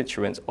material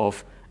constituents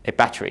of a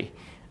battery?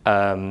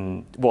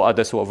 What are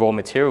the sort of raw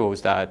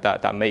materials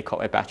that make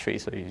up a battery?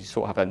 So you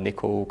sort of have a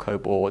nickel,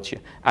 cobalt,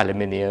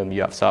 aluminium,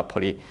 you have some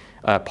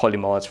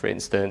polymers, for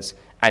instance.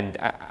 And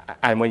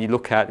when you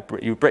look at,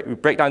 you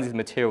break down these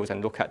materials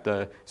and look at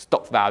the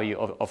stock value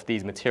of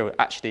these materials,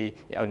 actually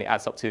it only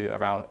adds up to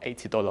around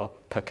 $80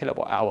 per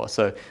kilowatt hour.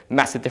 So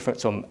massive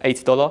difference from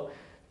 $80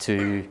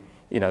 to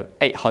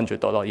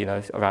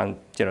 $800, around,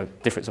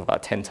 difference of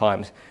about 10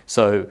 times.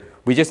 So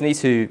we just need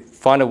to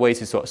find a way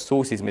to sort of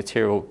source these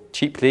material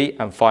cheaply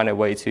and find a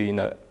way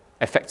to,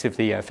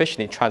 effectively and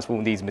efficiently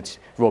transform these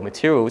raw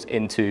materials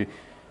into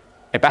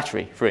a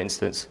battery, for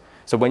instance.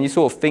 So when you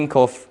sort of think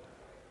of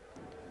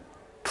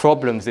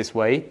problems this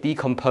way,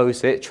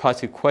 decompose it, try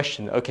to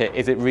question, okay,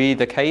 is it really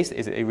the case?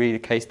 Is it really the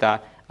case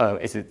that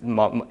is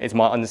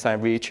my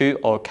understanding really true,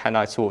 or can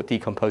I sort of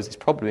decompose this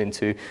problem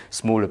into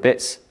smaller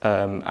bits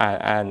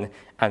and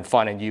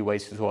find a new way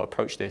to sort of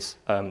approach this?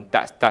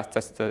 That's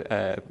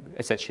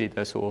essentially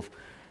the sort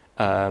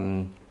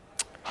of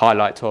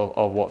highlight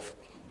of what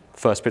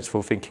first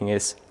principle thinking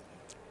is.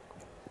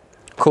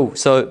 Cool.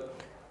 So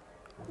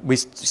we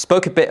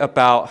spoke a bit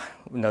about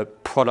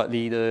product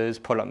leaders,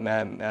 product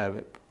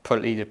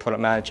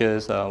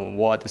managers,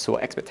 what are the sort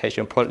of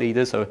expectation of product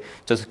leaders. So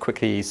just to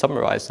quickly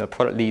summarize,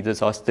 product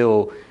leaders are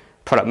still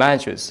product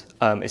managers,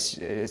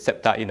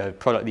 except that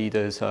product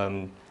leaders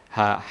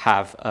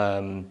have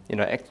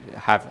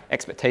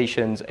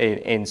expectations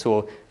in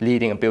sort of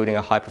leading and building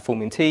a high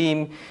performing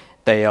team.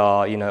 They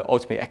are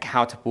ultimately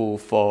accountable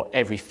for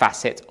every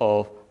facet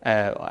of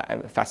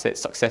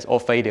success or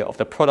failure of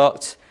the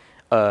product,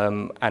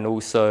 and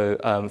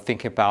also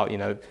think about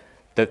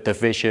the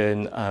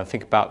vision,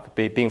 think about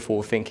being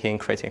forward thinking,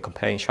 creating a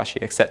compelling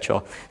strategy,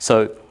 etc.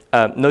 So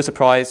no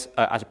surprise,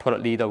 as a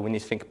product leader, we need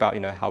to think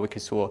about how we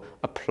could sort of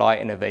apply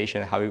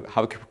innovation, how we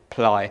could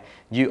apply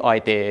new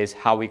ideas,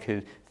 how we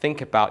could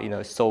think about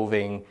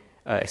solving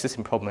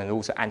existing problems and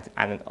also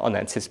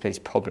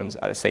unanticipated problems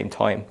at the same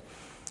time.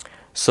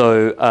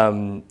 So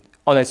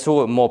on a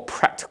sort of more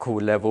practical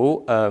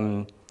level,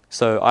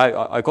 so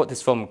I got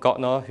this from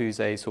Gartner,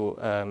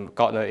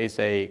 Gartner is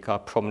a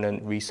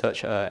prominent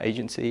research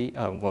agency,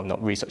 well,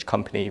 not research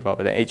company,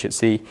 rather than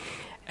agency,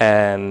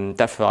 that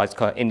provides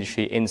kind of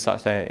industry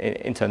insights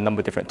into a number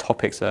of different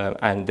topics,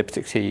 and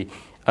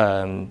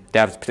they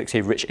have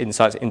particularly rich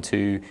insights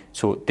into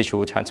sort of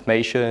digital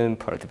transformation,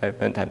 product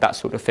development, and that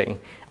sort of thing.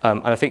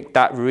 And I think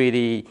that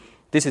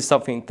this is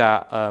something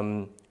that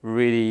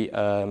really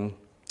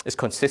is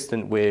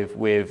consistent with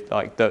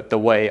like the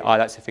way I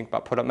like to think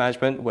about product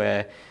management,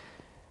 where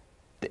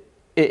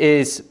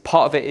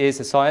part of it is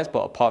the science, but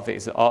a part of it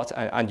is the art,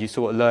 and you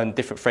sort of learn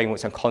different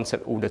frameworks and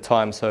concepts all the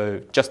time.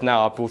 So just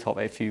now I brought up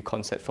a few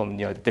concepts from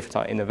the different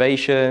type of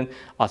innovation.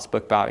 I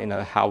spoke about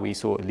how we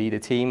sort of lead a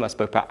team. I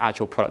spoke about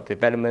agile product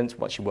development,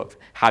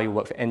 how you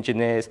work for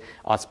engineers.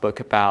 I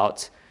spoke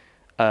about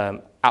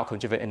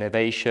outcome-driven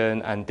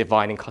innovation and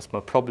divining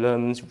customer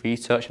problems,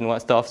 research and all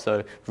that stuff.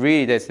 So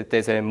really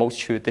there's a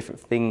multitude of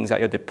different things at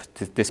your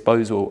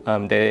disposal.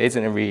 There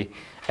isn't really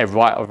a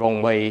right or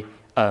wrong way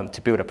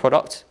to build a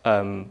product.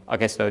 I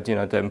guess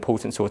the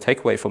important sort of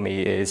takeaway for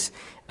me is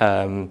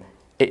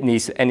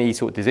any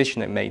sort of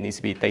decision it made needs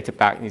to be data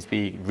backed, needs to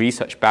be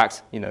research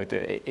backed.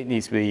 It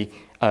needs to be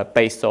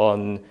based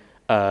on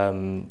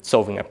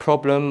solving a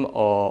problem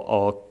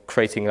or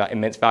creating like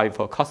immense value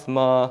for a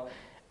customer,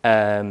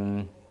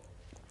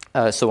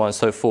 so on and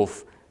so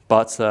forth.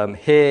 But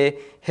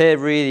here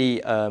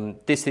really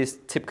this is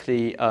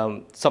typically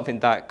something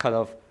that kind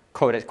of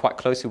correlates quite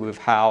closely with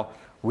how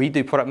we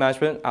do product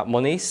management at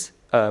Monese.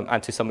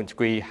 And to some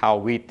degree, how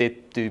we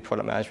did do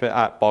product management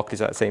at Barclays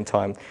at the same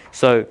time.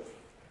 So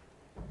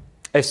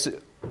a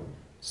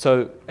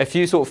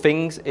few sort of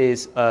things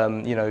is,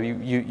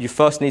 you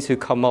first need to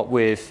come up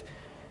with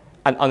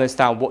and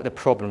understand what the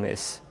problem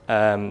is.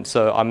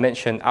 So I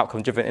mentioned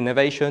outcome-driven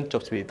innovation,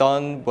 jobs to be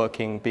done,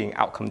 being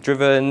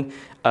outcome-driven.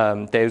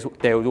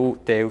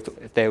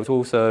 There was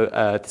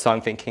also design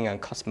thinking and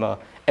customer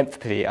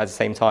empathy at the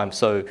same time.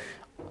 So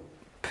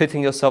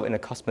putting yourself in a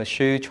customer's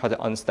shoe, try to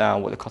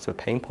understand what the customer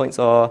pain points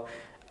are,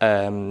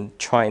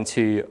 trying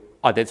to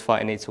identify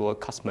any sort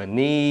of customer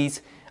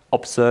needs,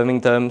 observing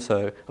them.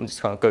 So I'm just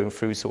kind of going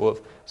through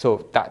sort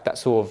of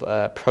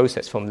that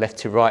process from left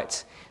to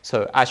right.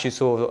 So as you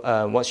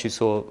once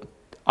you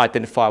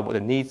identify what the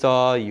needs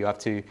are, you have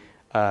to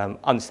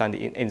understand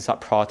the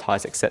insight,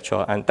 prioritize,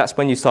 etc. And that's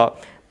when you start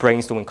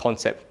brainstorming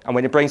concept. And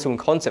when you're brainstorming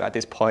concept at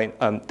this point,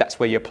 that's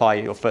where you apply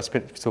your first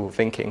principle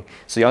thinking.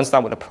 So you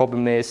understand what the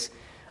problem is.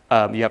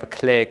 You have a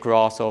clear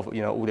grasp of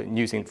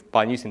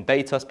by using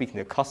data, speaking to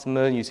the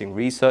customer, using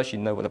research, you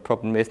know what the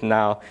problem is.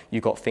 Now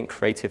you've got to think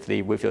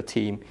creatively with your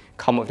team,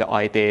 come up with the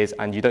ideas,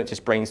 and you don't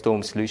just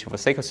brainstorm solution for the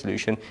sake of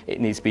solution. It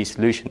needs to be a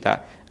solution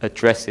that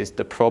addresses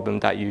the problem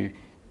that you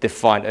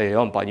defined early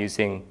on by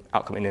using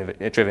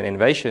outcome-driven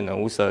innovation and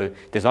also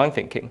design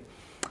thinking.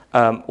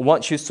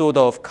 Once you sort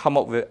of come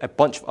up with a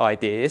bunch of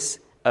ideas,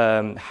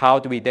 how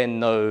do we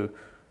then know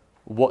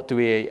what do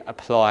we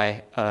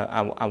apply,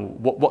 and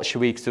what should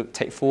we sort of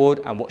take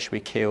forward, and what should we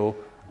kill,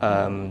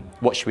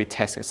 what should we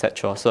test,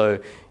 etc. So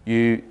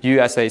you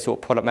as a sort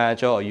of product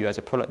manager or you as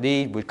a product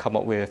lead would come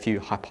up with a few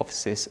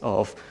hypotheses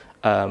of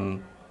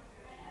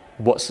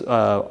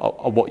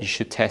what you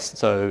should test.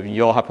 So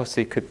your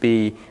hypothesis could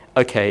be,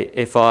 okay,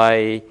 if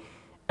so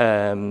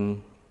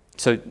I'm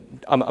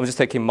just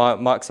taking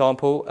my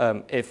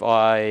example. If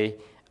I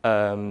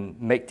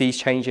make these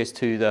changes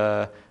to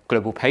the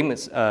global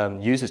payments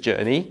user's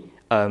journey,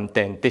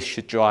 then this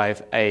should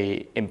drive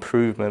a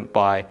improvement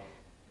by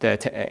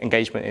the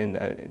engagement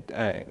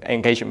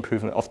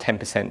improvement of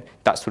 10%,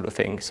 that sort of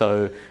thing.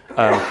 So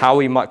how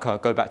we might kind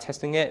of go about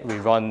testing it,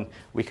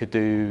 we could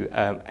do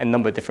a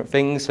number of different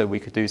things. So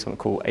we could do something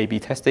called A/B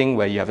testing,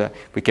 where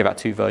we give out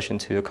 2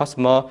 versions to the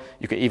customer.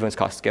 You could even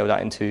kind of scale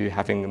that into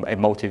having a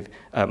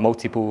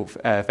multiple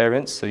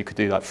variants. So you could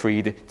do like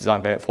 3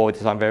 design variants, 4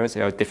 design variants.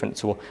 There are different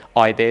sort of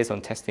ideas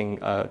on testing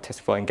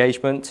for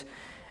engagement.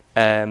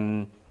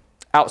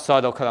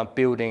 outside of kind of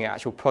building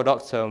actual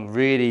products,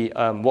 really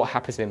what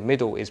happens in the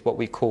middle is what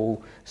we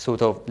call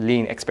sort of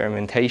lean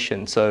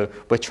experimentation. So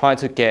we're trying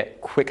to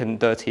get quick and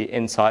dirty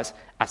insights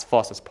as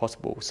fast as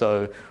possible.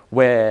 So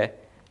where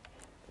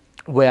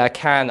I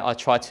can, I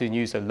try to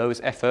use the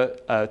lowest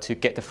effort to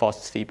get the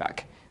fastest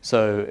feedback.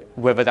 So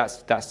whether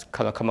that's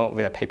kind of come up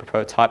with a paper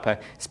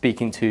prototype,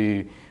 speaking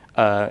to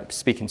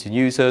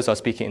users or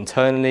speaking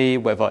internally,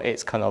 whether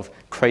it's kind of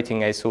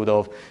creating a sort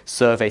of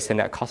survey,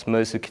 sending out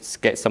customers who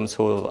get some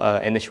sort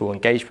of initial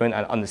engagement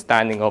and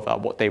understanding of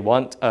what they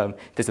want.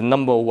 There's a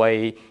number of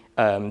ways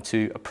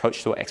to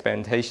approach sort of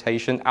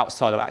experimentation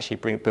outside of actually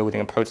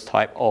building a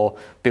prototype or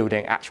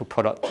building actual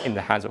product in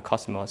the hands of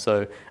customers.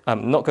 So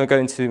I'm not going to go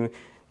into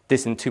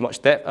this in too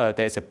much depth.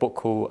 There's a book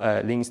called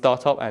Lean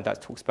Startup, and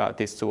that talks about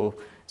this sort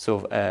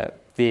of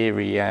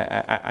theory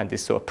and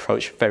this sort of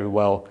approach very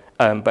well.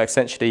 But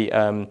essentially,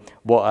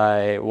 what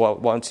I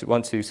want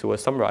to sort of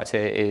summarize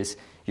here is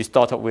you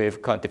start up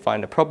with kind of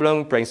defining the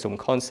problem, brainstorm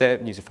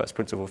concept, use the first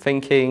principle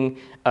thinking,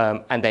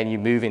 and then you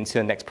move into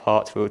the next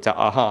part where it's like,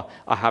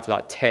 I have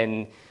like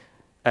 10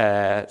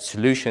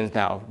 solutions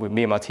now. With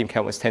me and my team came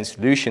up with 10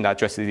 solutions that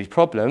addresses these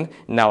problems.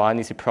 Now I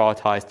need to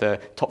prioritize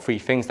the top 3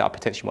 things that I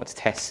potentially want to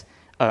test.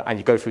 And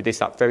you go through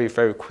this like, very,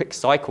 very quick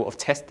cycle of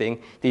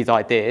testing these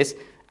ideas,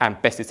 and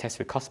best to test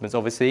with customers,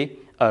 obviously,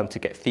 to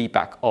get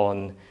feedback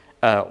on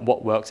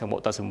what works and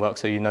what doesn't work,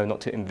 so you know not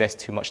to invest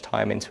too much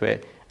time into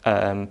it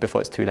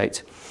before it's too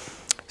late.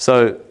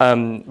 So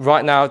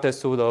right now, there's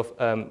sort of,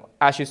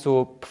 as you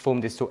sort of perform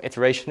this sort of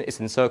iteration,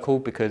 it's in a circle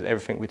because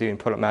everything we do in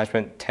product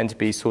management tend to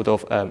be sort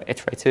of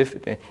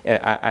iterative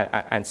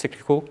and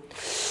cyclical.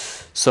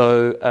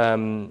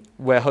 So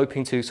we're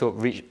hoping to sort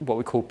of reach what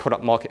we call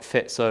product market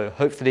fit. So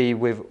hopefully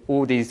with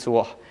all these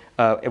sort of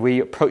we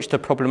approach the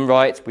problem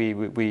right,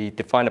 we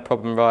define the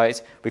problem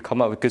right, we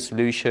come up with a good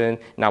solution,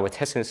 now we're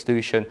testing the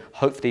solution,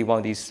 hopefully one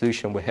of these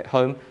solutions will hit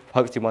home,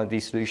 hopefully one of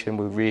these solutions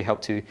will really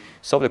help to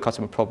solve the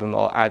customer problem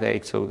or add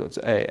a sort of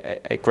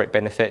a great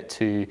benefit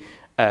to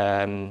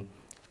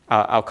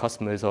our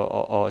customers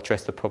or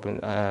address the problem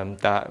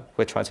that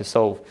we're trying to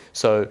solve.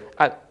 So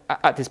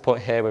at this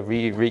point here, we're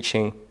really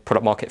reaching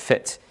product market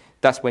fit.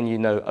 That's when you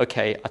know,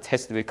 okay, I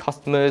tested with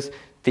customers,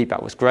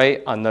 feedback was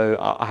great. I know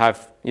I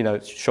have,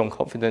 strong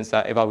confidence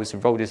that if I was to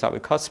roll this out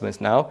with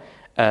customers now,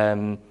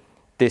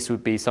 this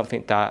would be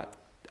something that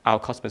our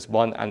customers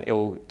want, and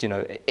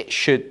it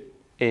should,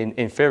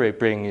 in theory,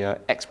 bring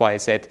X, Y,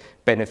 Z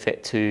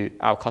benefit to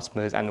our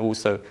customers and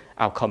also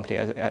our company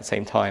at the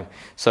same time.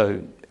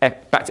 So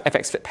back to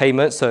FX fit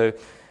payments. So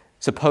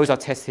suppose I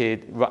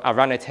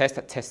ran a test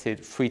that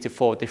tested 3 to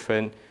 4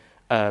 different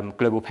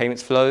global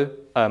payments flow.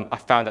 I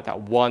found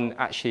that one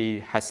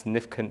actually has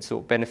significant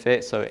sort of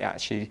benefit. So it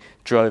actually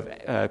drove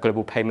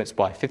global payments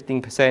by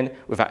 15%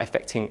 without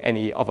affecting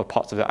any other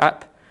parts of the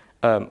app.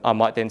 I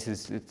might then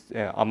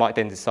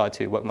decide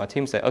to work with my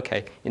team and say,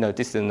 okay,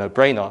 this is a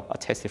no-brainer. I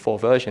tested 4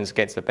 versions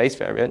against the base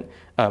variant.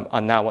 I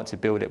now want to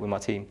build it with my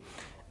team.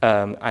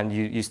 And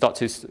you start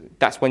to,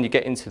 that's when you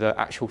get into the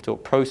actual sort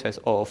of process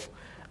of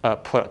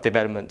product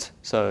development.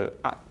 So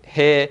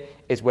here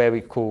is where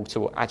we call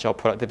sort of agile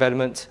product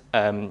development.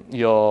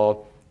 You're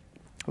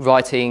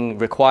writing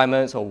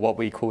requirements, or what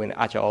we call in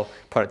agile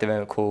product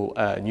development call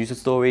user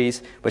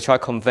stories. We try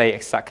to convey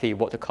exactly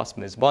what the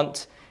customers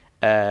want.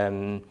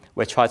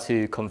 We try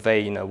to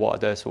convey, what are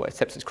the sort of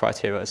acceptance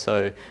criteria.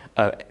 So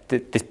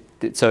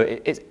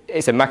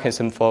it's a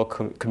mechanism for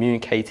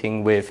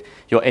communicating with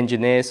your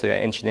engineers, so your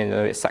engineers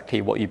know exactly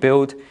what you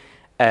build.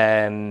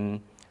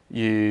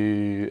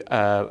 You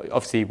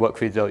obviously work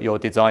with your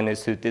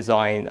designers to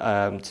design,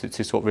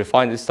 to sort of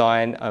refine the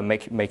design,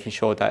 making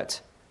sure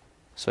that.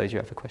 Sorry, do you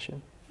have a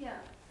question? Yeah,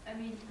 I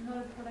mean, not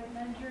a product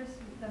manager, so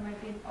that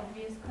might be an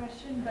obvious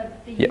question,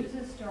 but the Yep.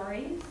 user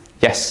stories.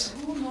 Yes.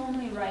 Who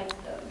normally writes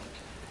those?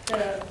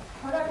 The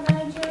product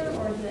manager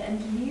or the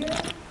engineer?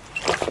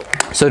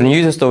 So the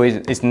user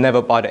story is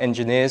never by the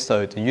engineers.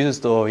 So the user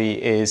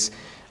story is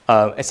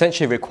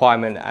essentially a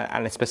requirement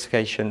and a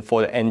specification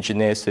for the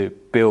engineers to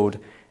build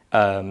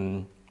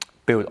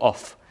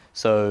off.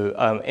 So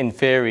in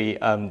theory,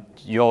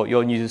 your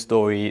user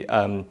story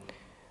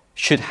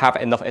should have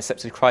enough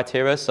acceptance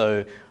criteria.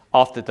 So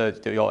after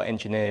your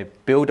engineer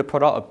build a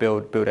product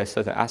or build a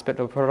certain aspect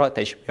of a product,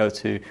 they should be able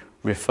to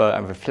refer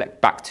and reflect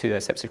back to the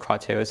acceptance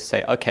criteria to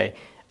say, okay,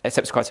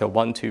 acceptance criteria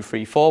 1, 2,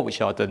 3, 4, which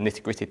are the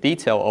nitty-gritty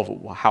detail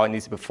of how it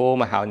needs to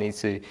perform and how it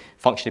needs to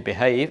functionally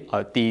behave.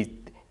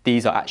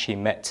 These are actually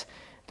met.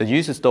 The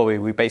user story,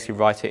 we basically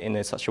write it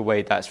in such a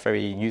way that's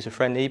very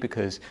user-friendly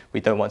because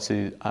we don't want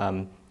to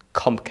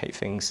complicate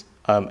things.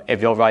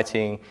 If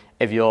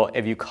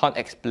you can't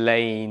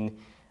explain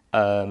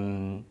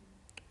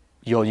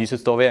your user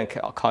story and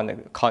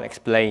can't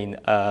explain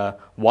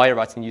why you're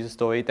writing user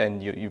story, then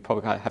you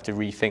probably have to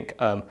rethink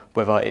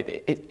whether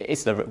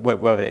it's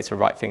the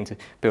right thing to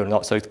build or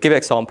not. So to give an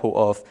example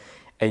of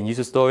a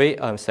user story,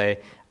 so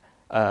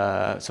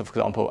for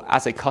example,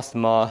 as a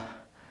customer,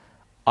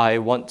 I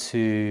want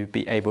to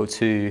be able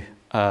to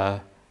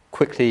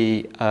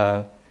quickly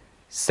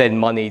send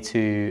money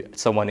to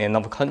someone in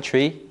another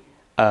country,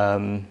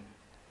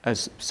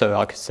 so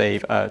I could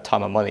save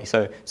time and money.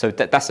 So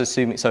that's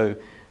assuming. So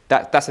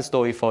that's a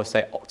story for,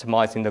 say,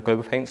 optimizing the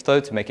global payments flow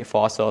to make it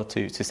faster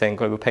to send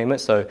global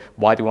payments. So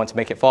why do we want to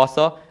make it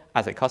faster?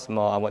 As a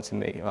customer, I want to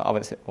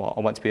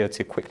be able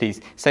to quickly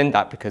send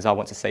that because I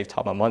want to save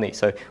time and money.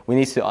 So we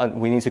need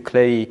to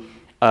clearly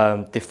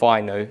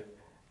define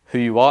who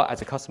you are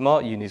as a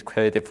customer. You need to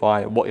clearly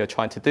define what you're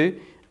trying to do,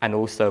 and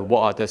also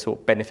what are the sort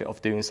of benefit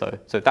of doing so.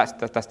 So that's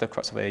the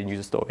crux of a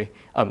user story.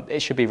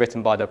 It should be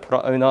written by the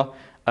product owner.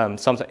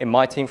 Sometimes in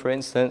my team, for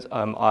instance,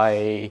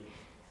 I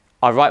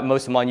write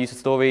most of my user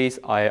stories.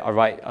 I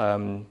write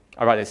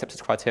the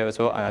acceptance criteria as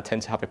well, and I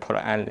tend to have a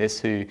product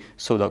analyst who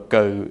sort of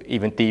go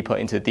even deeper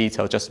into the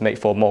detail just to make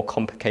for more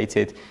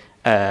complicated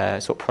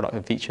sort of product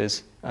and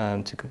features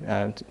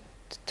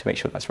to make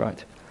sure that's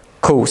right.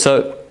 Cool.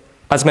 So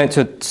as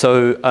mentioned,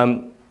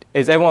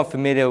 is everyone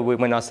familiar with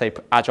when I say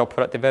agile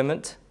product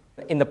development?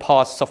 In the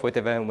past, software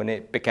development, when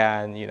it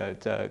began,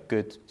 the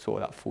good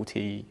sort of like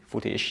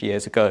 40-ish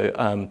years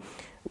ago,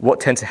 what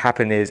tends to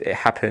happen is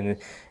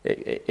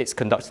it's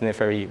conducted in a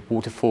very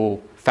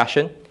waterfall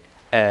fashion.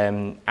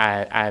 And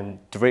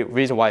the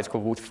reason why it's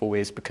called waterfall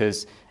is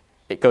because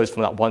it goes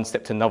from like one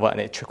step to another and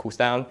it trickles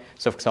down.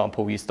 So for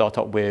example, you start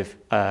up with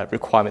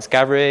requirements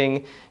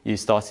gathering,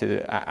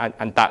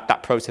 and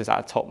that process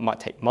at the top might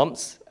take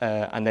months,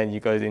 and then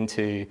you go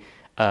into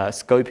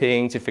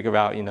scoping to figure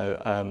out,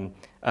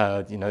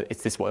 is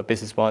this what a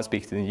business wants?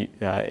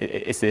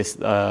 Is this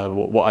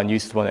what our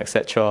users want,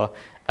 etc.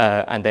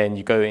 And then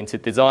you go into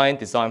design.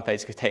 Design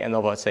phase could take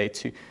another, say,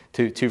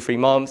 3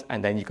 months,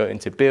 and then you go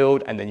into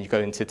build, and then you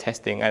go into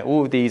testing. And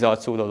all of these are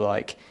sort of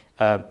like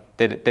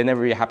they never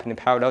really happen in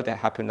parallel. They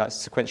happen like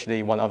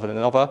sequentially, one after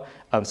another.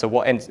 So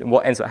what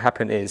ends up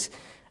happening is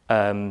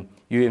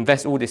you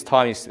invest all this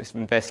time. You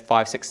invest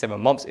 5, 6, 7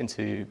 months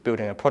into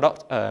building a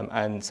product,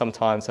 and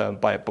sometimes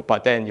by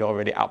then you're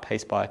already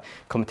outpaced by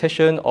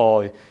competition,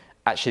 or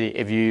actually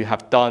if you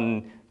have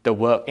done the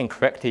work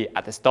incorrectly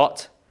at the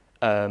start,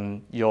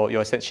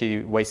 you're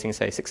essentially wasting,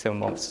 say, 6, 7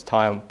 months'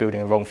 time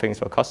building the wrong things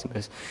for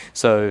customers.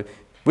 So,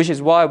 which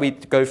is why we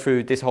go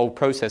through this whole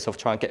process of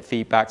trying to get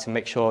feedback to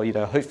make sure,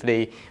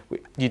 hopefully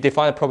you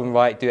define a problem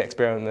right, do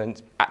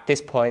experiment. At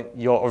this point,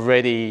 you're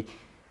already,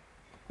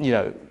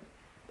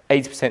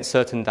 80%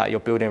 certain that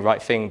you're building the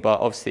right thing. But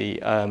obviously,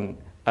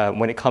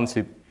 when it comes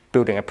to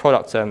building a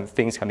product,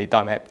 things can be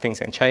dynamic, things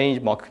can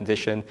change, market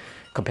condition,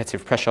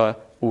 competitive pressure,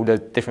 all the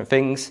different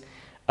things.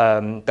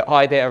 The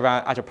idea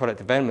around agile product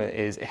development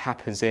is it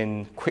happens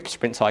in quick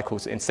sprint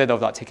cycles. Instead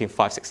of like taking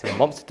 5, 6, 7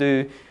 months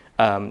to do,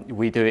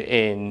 we do it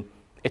in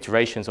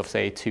iterations of,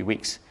 say, 2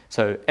 weeks.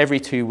 So every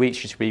 2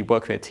 weeks, you should be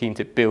working with a team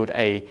to build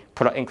a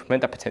product increment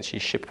that potentially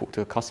is shippable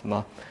to a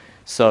customer.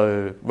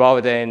 So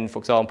rather than, for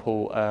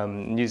example,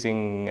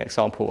 using an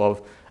example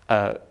of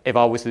if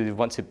I was to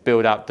want to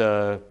build out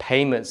the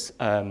payments,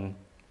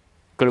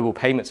 global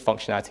payments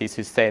functionality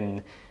to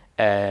send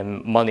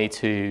money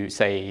to,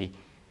 say,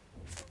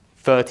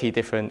 30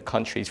 different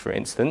countries, for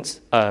instance,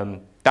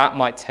 that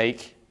might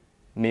take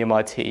me and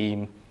my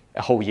team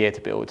a whole year to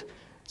build.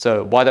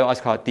 So why don't I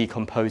kind of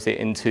decompose it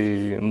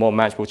into more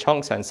manageable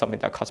chunks and something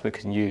that customer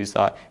can use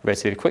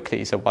relatively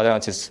quickly? So why don't I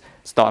just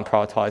start and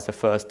prioritize the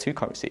first 2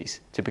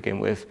 currencies to begin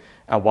with?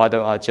 And why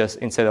don't I just,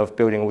 instead of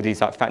building all these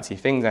like fancy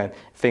things and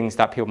things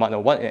that people might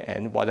not want in the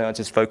end, why don't I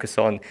just focus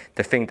on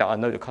the thing that I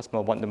know the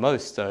customer want the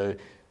most? So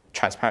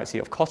transparency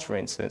of cost, for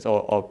instance,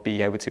 or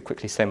be able to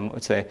quickly send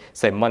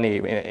money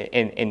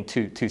in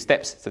two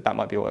steps. So that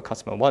might be what a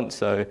customer wants.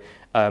 So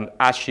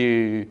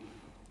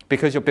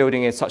because you're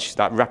building in such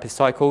that rapid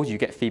cycles, you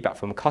get feedback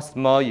from a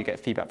customer, you get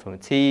feedback from a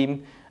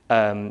team,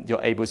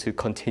 you're able to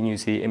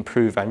continuously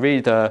improve. And really,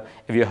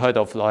 if you heard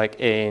of,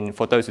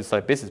 for those who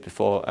studied business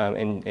before,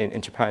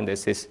 in Japan,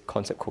 there's this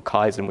concept called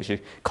Kaizen, which is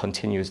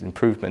continuous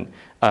improvement.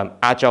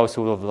 Agile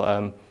sort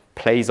of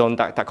plays on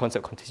that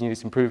concept of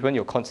continuous improvement.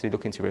 You're constantly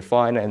looking to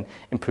refine and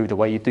improve the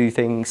way you do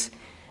things.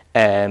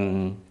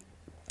 And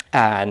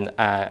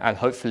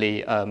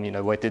hopefully,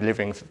 we're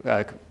delivering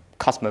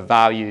customer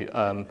value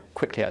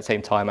quickly at the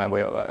same time, and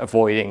we're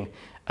avoiding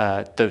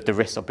the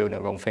risk of building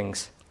the wrong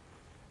things.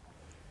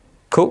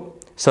 Cool.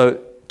 So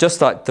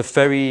just like the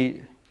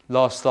very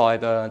last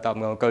slide that I'm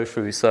going to go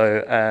through.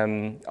 So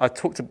I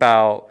talked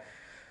about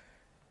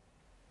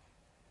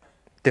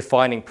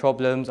defining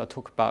problems. I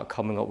talked about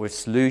coming up with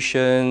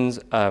solutions,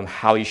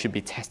 how you should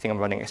be testing and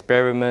running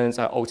experiments,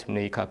 and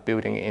ultimately kind of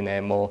building it in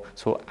a more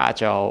sort of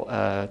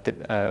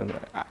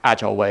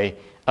agile way.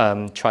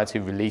 Try to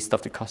release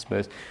stuff to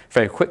customers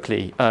very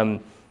quickly.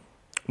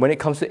 When it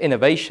comes to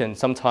innovation,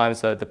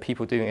 sometimes the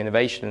people doing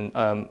innovation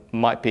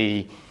might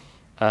be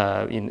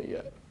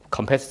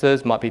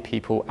competitors, might be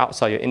people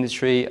outside your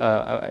industry,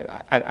 and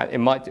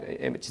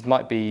it just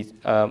might be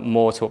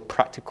more sort of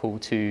practical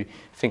to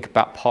think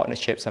about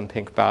partnerships and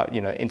think about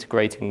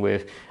integrating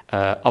with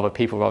other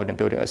people rather than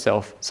building it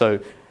yourself. So,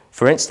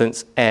 for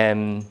instance,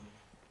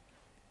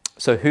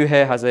 so who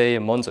here has a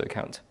Monzo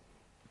account?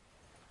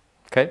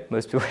 Okay,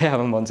 most people have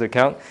a Monzo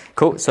account.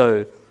 Cool.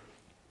 So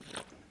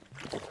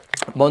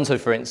Monzo,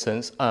 for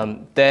instance,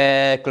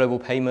 their global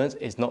payments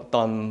is not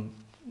done.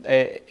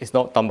 It's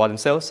not done by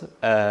themselves,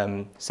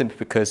 simply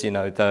because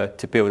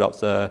to build up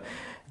the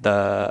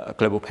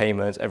global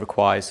payments, it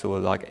requires sort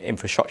of like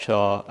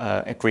infrastructure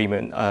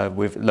agreement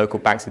with local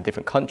banks in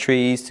different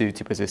countries to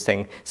persist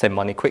send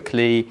money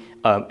quickly.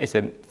 It's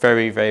a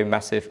very, very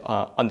massive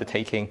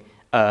undertaking.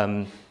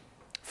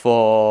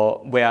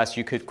 Whereas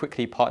you could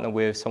quickly partner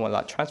with someone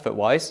like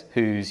TransferWise,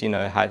 who's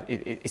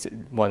is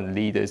one of the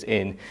leaders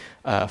in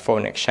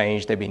foreign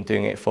exchange. They've been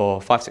doing it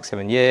for 5, 6,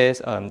 7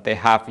 years. They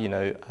have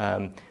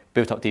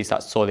built up these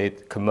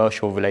solid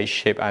commercial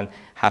relationship and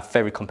have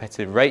very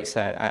competitive rates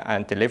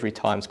and delivery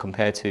times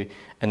compared to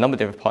a number of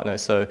different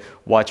partners. So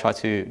why try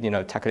to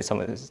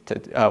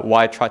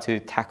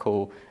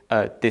tackle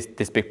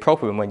this big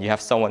problem when you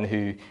have someone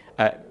who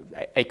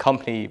a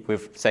company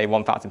with, say,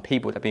 1,000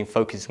 people that have been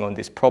focusing on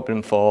this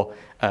problem for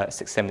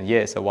 6, 7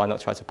 years. So why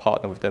not try to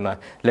partner with them and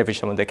leverage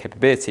some of their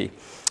capability?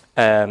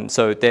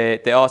 So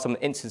there are some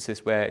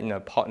instances where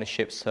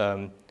partnerships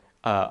are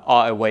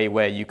a way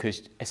where you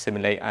could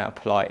assimilate and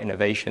apply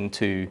innovation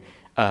to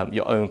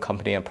your own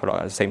company and product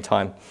at the same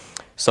time.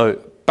 So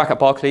back at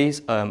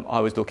Barclays,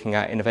 I was looking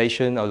at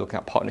innovation. I was looking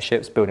at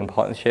partnerships, building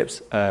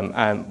partnerships,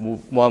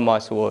 and one of my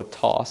sort of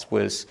tasks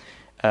was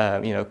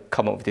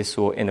come up with this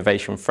sort of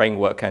innovation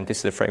framework, and this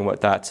is a framework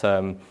that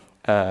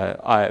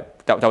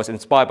that was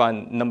inspired by a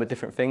number of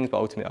different things, but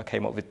ultimately I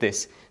came up with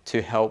this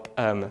to help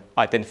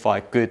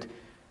identify good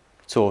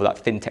sort of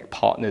like fintech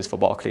partners for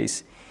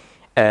Barclays.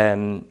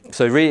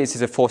 So really this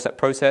is a 4-step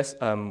process.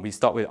 We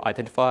start with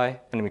identify, and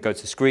then we go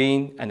to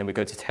screen, and then we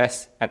go to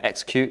test and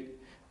execute.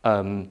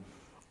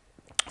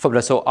 From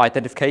the sort of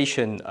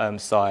identification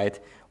side,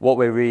 what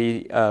we're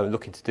really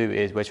looking to do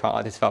is we're trying to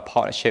identify a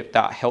partnership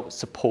that helps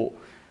support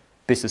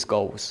business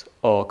goals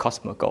or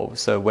customer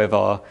goals. So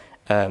whether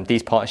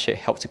these partnerships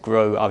help to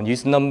grow our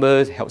user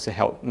numbers, it helps to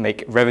help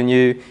make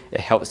revenue, it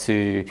helps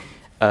to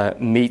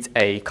meet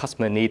a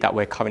customer need that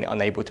we're currently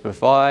unable to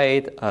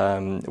provide,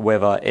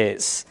 whether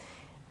it's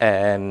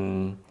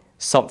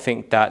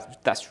something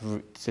that's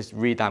just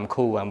really damn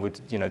cool and would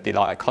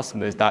delight our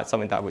customers. That's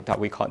something that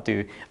we can't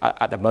do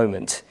at the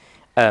moment.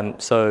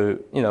 So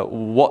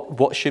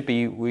what should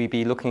we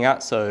be looking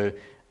at? So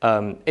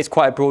it's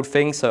quite a broad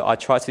thing. So I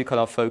try to kind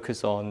of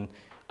focus on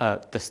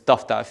the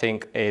stuff that I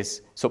think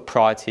is sort of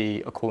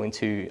priority according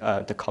to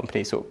the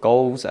company's sort of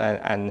goals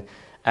and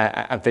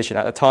vision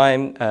at the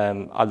time.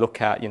 I look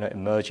at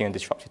emerging and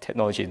disruptive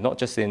technologies, not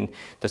just in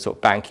the sort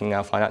of banking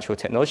and financial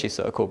technology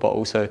circle, but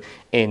also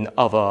in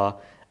other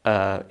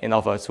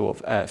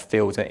sort of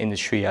fields and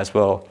industry as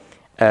well.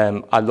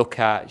 I look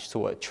at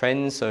sort of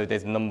trends, so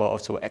there's a number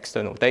of sort of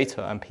external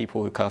data and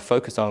people who kind of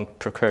focus on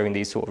procuring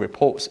these sort of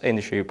reports,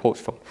 industry reports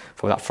from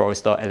like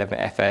Forrester,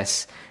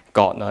 11FS,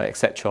 Gartner,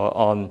 etc.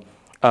 on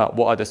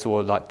what are the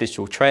sort of like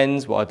digital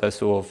trends, what are the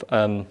sort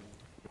of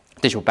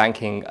digital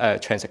banking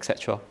trends,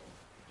 etc.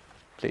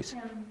 Please.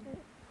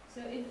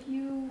 So if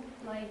you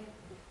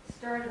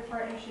start a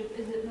partnership,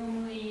 is it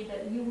normally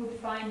that you would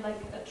find like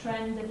a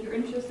trend that you're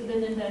interested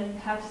in and then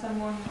have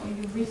someone, or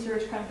you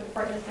research kind of the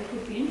partners that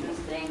could be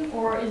interesting,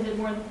 or is it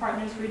more the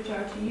partners reach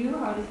out to you?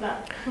 How does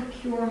that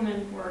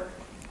procurement work?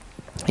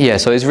 Yeah,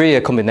 so it's really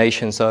a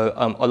combination. So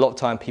a lot of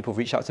time people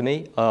reach out to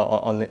me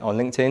on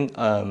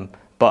LinkedIn,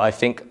 but I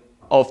think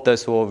of the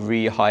sort of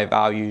really high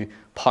value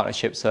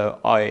partnerships, so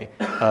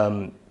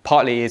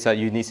partly is that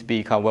you need to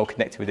be kind of well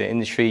connected with the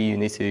industry. You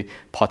need to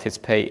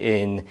participate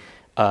in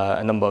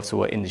a number of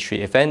sort of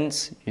industry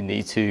events. You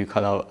need to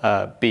kind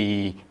of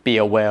be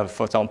aware of,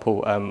 for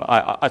example,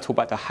 I talk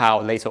about the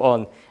how later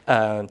on.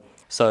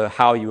 So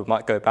how you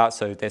might go about.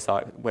 So there's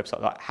like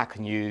websites like Hacker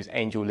News,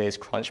 AngelList,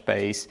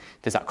 Crunchbase.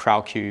 There's that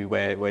CrowdQ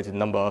where there's a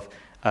number of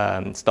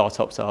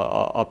startups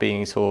are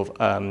being sort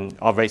of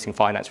are raising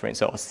finance, for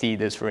instance, or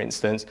seeders, for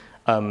instance.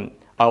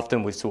 I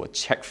often would sort of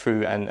check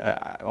through and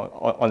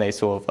on a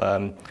sort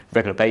of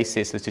regular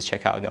basis to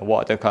check out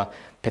what are the kind of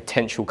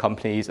potential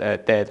companies there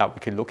that we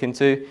could look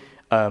into.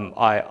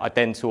 I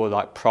then sort of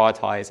like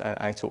prioritize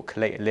and sort of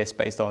collate a list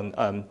based on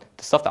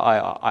the stuff that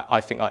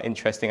I think are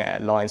interesting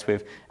and aligns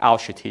with our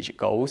strategic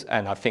goals,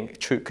 and I think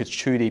could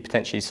truly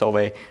potentially solve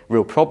a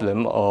real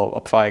problem or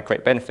apply a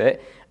great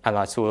benefit. And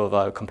I sort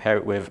of compare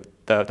it with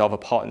the other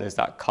partners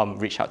that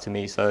reach out to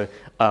me. So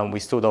we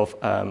sort of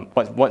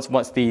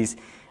once these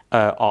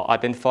are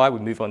identified,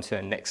 we move on to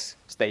the next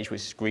stage,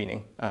 which is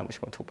screening,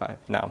 which we're going to talk about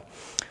now.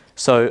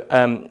 So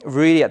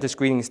really at the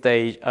screening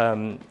stage,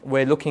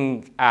 we're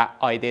looking at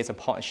ideas of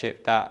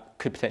partnership that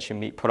could potentially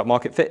meet product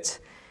market fit.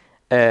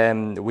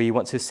 We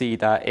want to see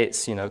that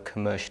it's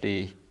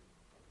commercially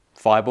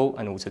viable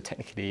and also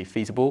technically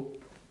feasible.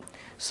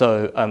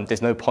 So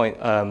there's no point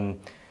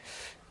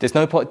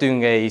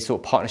doing a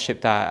sort of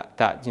partnership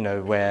that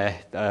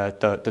where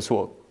the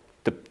sort of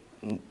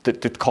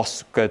the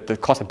cost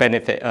and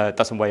benefit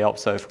doesn't weigh up.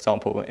 So, for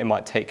example, it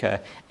might take a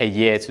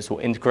year to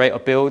sort of integrate or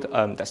build.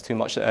 That's too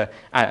much.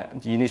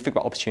 And you need to think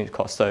about opportunity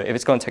cost. So, if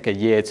it's going to take a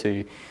year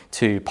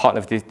to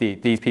partner with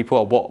these people,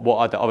 or what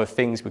are the other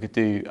things we could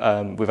do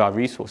with our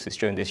resources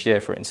during this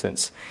year, for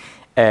instance?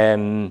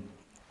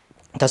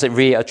 Does it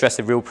really address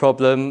the real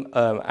problem,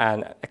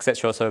 and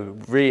etc. So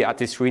really at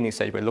this screening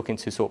stage, we're looking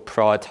to sort of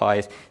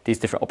prioritize these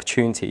different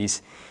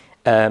opportunities.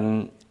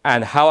 And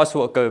how I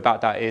sort of go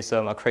about that is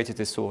I created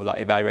this sort of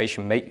like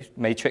evaluation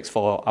matrix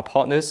for our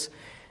partners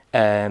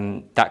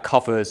that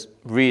covers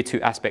really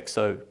two aspects,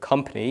 so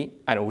company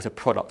and also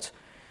product.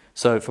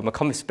 So from a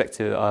company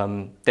perspective,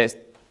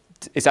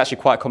 it's actually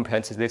quite a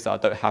comprehensive list that I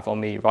don't have on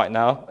me right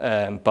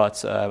now,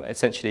 but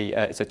essentially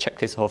it's a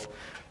checklist of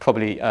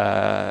probably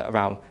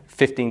around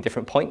 15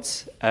 different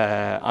points.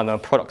 And on the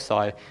product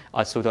side,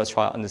 I sort of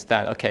try to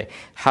understand, okay,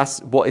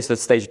 what is the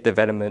stage of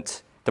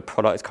development the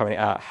product is currently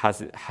at?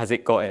 Has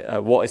it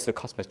got, what is the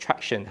customer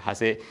traction?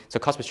 So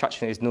customer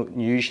traction is not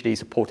usually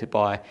supported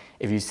by,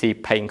 if you see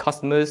paying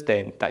customers,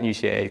 then that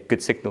usually a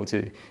good signal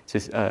to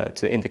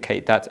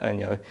indicate that,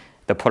 and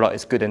the product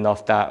is good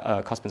enough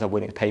that customers are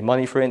willing to pay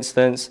money, for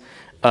instance.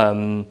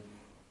 We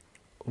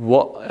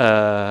look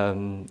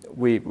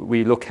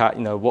at,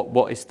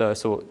 what is the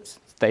sort of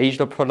stage of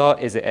the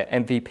product? Is it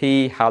an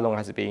MVP? How long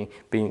has it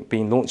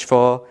been launched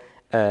for?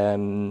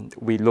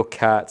 We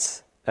look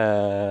at,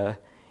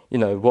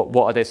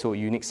 what are their sort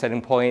of unique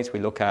selling points? We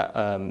look at,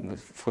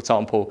 for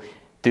example,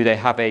 do they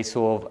have a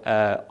sort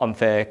of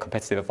unfair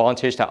competitive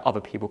advantage that other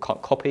people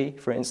can't copy,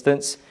 for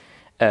instance?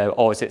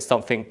 Or is it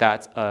something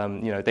that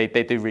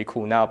they do really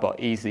cool now, but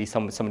easily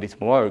somebody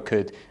tomorrow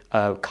could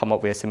come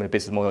up with a similar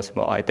business model,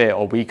 similar idea,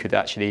 or we could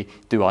actually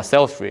do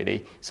ourselves,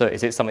 really? So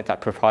is it something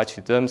that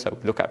proprietary to them? So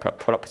we look at a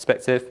product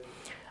perspective.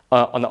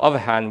 On the other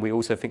hand, we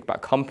also think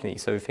about company.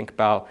 So we think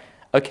about,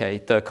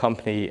 okay, the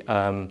company,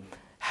 how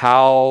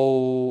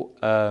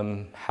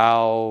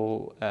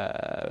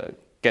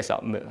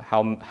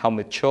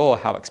mature,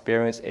 how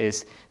experienced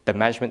is the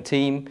management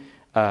team?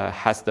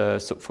 Has for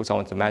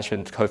example, the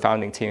management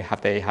co-founding team, have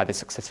they had a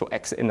successful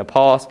exit in the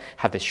past?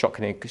 Have they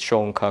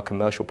strong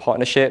commercial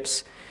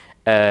partnerships?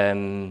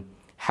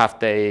 Have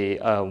they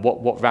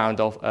what round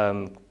of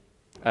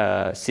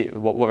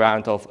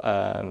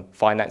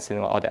financing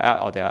are they at?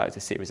 Are they at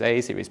the Series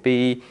A, Series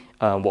B?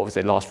 What was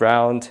their last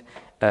round?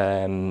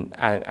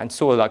 And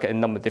sort of like a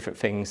number of different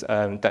things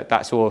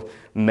that sort of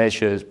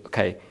measures,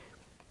 okay,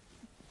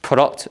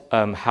 product,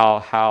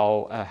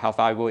 how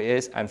valuable it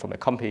is, and from a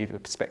company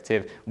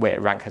perspective, where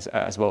it ranks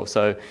as well.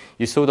 So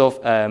you sort of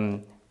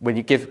when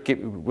you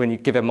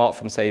give a mark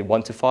from say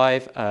 1 to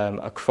 5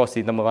 across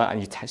the number, and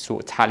you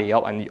sort of tally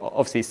up, and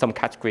obviously some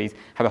categories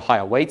have a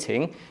higher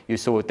weighting, you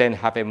sort of then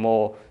have a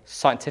more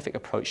scientific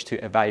approach to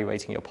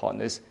evaluating your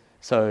partners.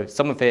 So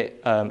some of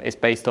it is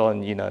based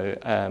on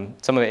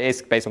some of it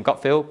is based on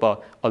gut feel,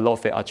 but a lot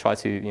of it I try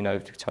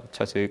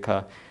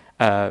to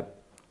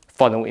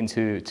funnel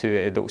into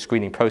a little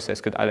screening process.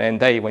 Because at the end of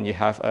the day, when you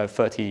have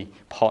 30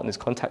 partners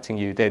contacting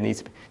you, there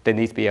needs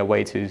to be a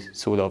way to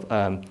sort of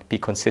be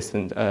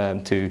consistent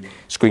to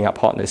screen out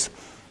partners.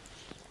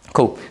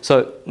 Cool.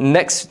 So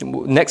next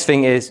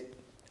thing is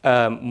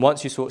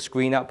once you sort of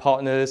screen out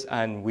partners,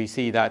 and we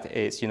see that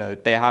it's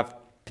they have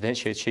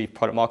potentially achieved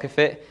product market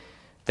fit,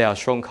 they are a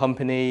strong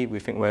company, we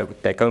think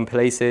they're going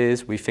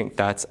places, we think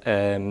that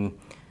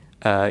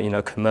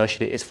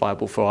commercially it's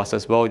viable for us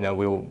as well.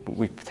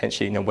 We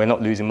potentially, we're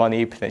not losing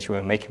money, potentially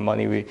we're making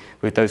money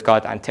with those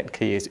guys, and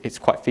technically it's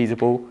quite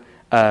feasible.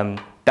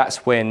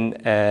 That's when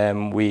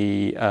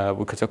we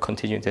could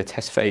continue into the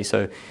test phase.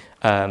 So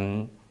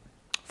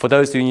for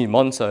those who use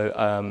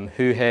Monzo,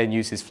 who here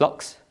uses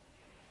Flux?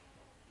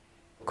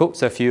 Cool.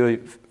 So a few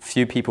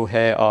people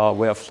here are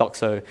aware of Flux.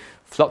 So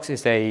Flux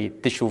is a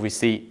digital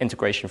receipt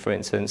integration, for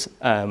instance,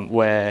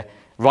 where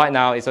right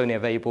now it's only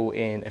available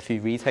in a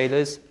few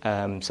retailers.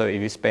 So if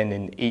you spend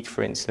in Eat,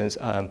 for instance,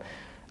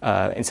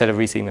 instead of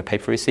receiving a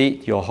paper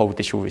receipt, your whole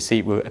digital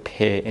receipt will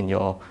appear in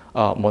your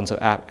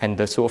Monzo app. And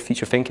the sort of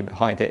future thinking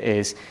behind it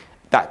is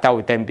that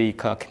would then be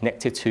kind of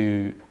connected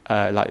to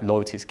like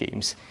loyalty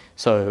schemes.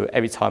 So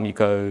every time you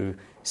go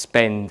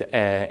spend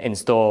in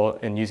store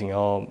and using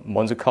your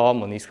Monzo card,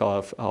 Monese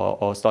card,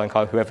 or Starling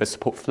card, whoever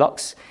support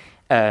Flux,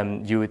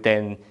 you would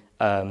then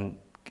earn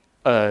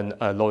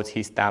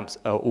loyalty stamps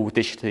all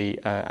digitally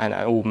and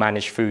all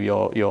managed through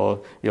your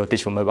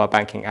digital mobile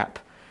banking app.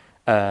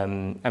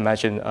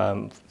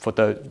 Imagine for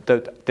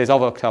there's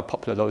other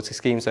popular loyalty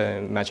schemes.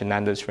 Imagine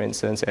Nando's, for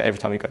instance. Every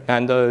time you go to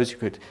Nando's, you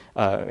could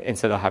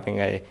instead of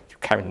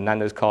carrying the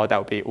Nando's card, that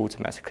would be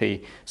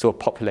automatically sort of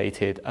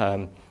populated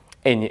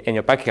in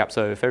your banking app.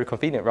 So very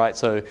convenient, right?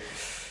 So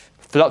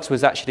Flux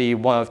was actually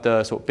one of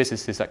the sort of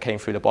businesses that came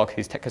through the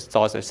Barclays Tech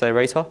Stars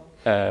Accelerator.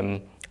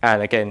 And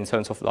again, in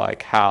terms of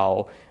like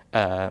how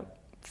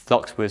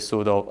Flux was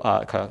sort of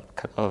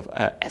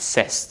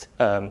assessed,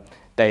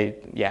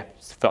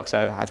 Flux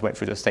has went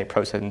through the same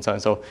process in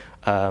terms of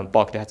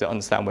Barclays had to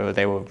understand whether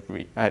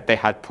they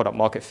had product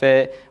market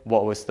fit,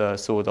 what was the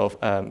sort of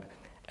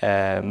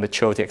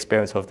maturity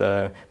experience of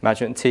the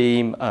management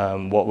team,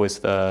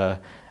 do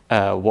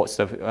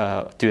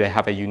they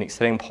have a unique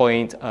selling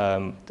point?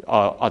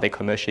 Are they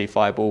commercially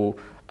viable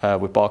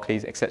with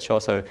Barclays,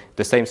 etc.? So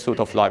the same sort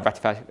of like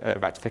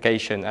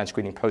ratification and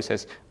screening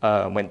process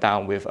went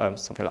down with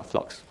something like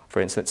Flux,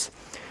 for instance.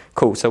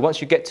 Cool. So once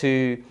you get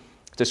to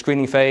the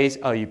screening phase,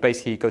 you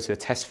basically go to the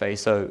test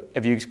phase. So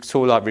if you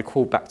sort of like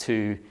recall back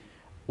to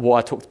what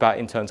I talked about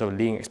in terms of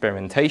lean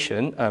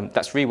experimentation,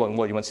 that's really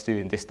what you want to do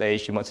in this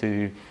stage. You want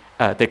to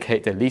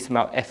dedicate the least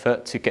amount of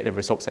effort to get the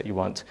results that you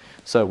want.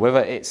 So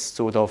whether it's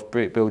sort of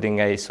building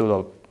a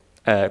sort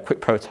of quick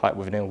prototype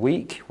within a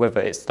week,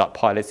 whether it's like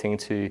piloting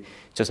to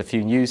just a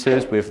few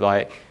users with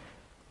like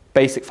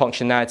basic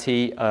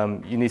functionality,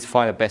 you need to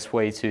find the best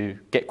way to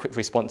get quick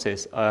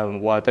responses.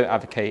 What I don't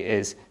advocate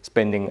is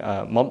spending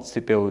months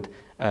to build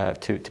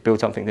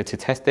something to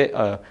test it,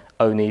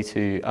 only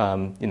to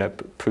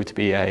prove to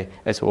be a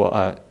sort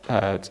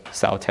of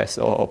sale test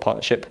or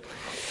partnership.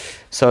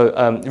 So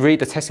really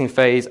the testing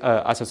phase,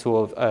 as I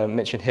sort of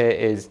mentioned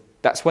here,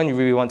 that's when you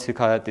really want to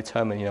kind of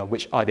determine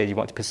which idea you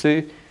want to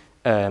pursue,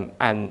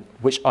 and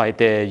which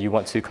idea you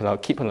want to kind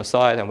of keep on the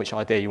side, and which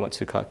idea you want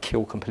to kind of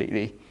kill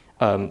completely.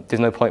 There's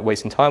no point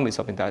wasting time with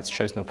something that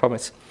shows no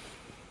promise.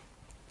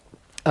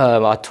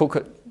 I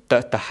talk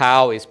the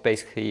how is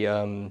basically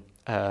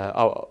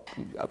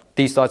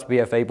these slides will be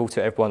available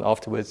to everyone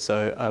afterwards,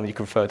 so you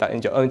can refer that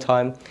in your own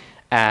time.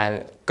 And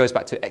it goes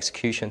back to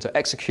execution. So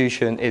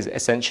execution is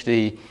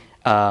essentially,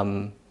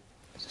 sorry,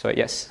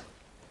 yes.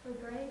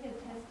 Regarding the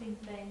testing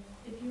thing,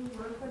 if you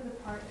work with a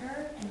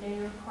partner and they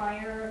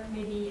require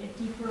maybe a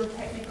deeper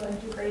technical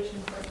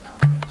integration, for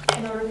example,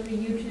 in order for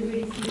you to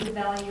really see the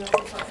value of the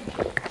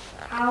partnership,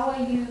 how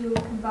are you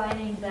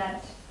combining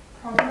that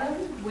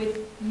problem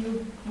with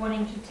you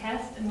wanting to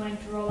test and wanting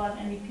to roll out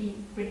MVP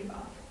really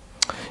fast?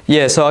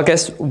 Yeah, so I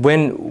guess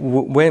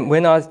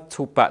when I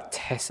talk about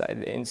tests at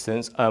the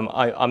instance,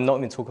 I'm not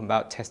even talking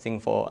about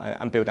testing for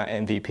and building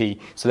an MVP.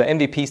 So the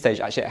MVP stage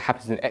actually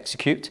happens in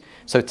execute.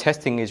 So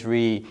testing is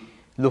really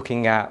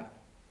looking at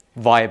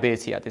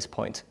viability at this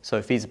point.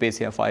 So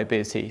feasibility and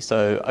viability.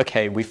 So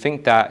okay, we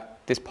think that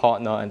this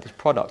partner and this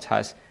product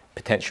has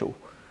potential.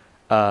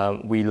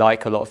 We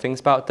like a lot of things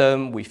about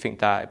them. We think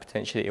that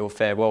potentially it will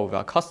fare well with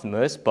our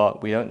customers,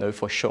 but we don't know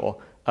for sure.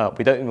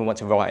 We don't even want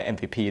to roll out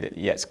MVP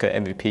yet, because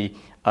MVP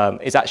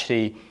is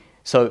actually,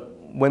 so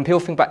when people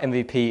think about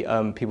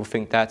MVP, people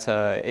think that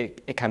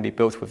it can be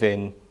built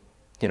within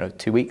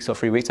 2 weeks or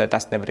 3 weeks.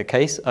 That's never the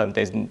case.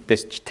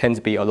 There's tends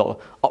to be a lot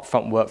of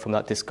upfront work from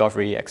that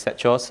discovery,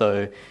 etc.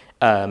 So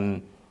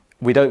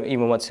we don't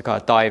even want to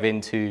kind of dive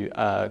into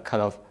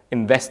kind of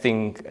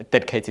investing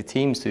dedicated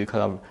teams to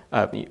kind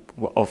of,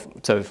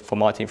 so for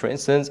my team, for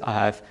instance, I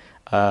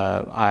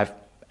have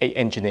 8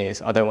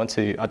 engineers. I don't want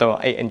 8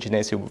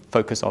 engineers who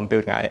focus on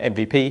building out an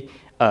MVP.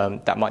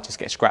 That might just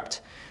get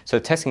scrapped. So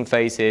the testing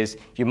phase is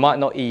it might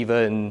not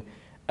even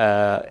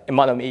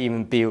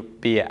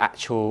be an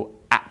actual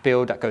app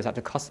build that goes out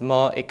to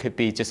customer. It could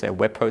be just a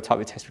web prototype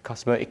we test with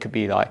customer. It could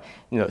be like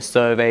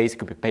surveys. It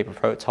could be paper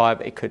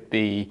prototype. It could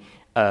be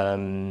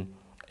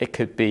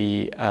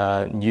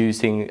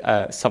using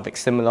something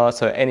similar.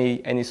 So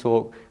any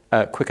sort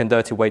of quick and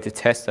dirty way to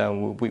test,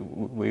 and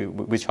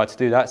we try to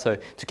do that. So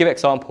to give an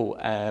example,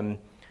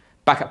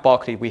 back at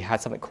Barclays we had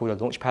something called a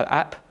Launchpad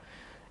app.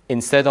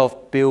 Instead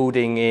of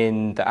building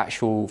in the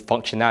actual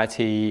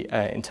functionality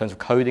in terms of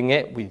coding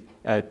it,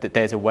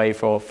 there's a way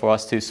for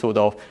us to sort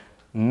of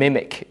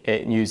mimic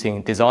it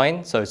using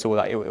design. So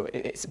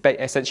it's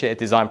essentially a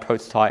design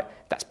prototype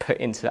that's put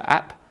into the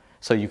app.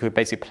 So you could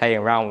basically play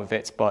around with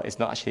it, but it's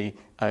not actually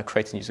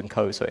creating using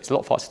code. So it's a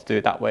lot faster to do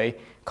it that way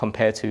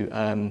compared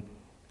to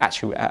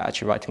actually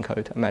writing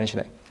code and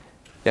managing it.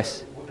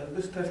 Yes?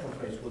 This testing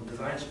phase, would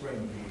design sprint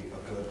be a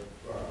good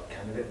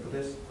candidate for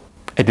this?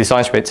 A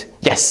design sprint?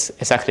 Yes,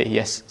 exactly,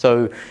 yes.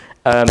 So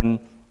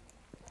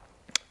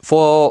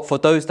for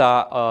those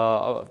that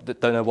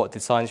don't know what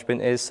design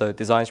sprint is, so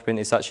design sprint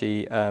is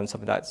actually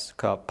something that's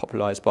kind of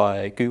popularized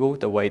by Google,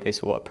 the way they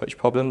sort of approach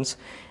problems.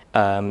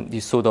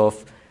 You sort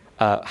of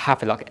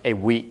have like a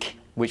week,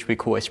 which we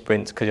call a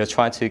sprint, because you're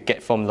trying to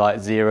get from like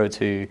 0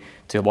 to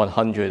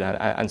 100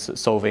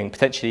 and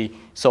potentially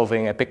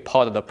solving a big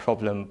part of the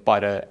problem by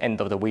the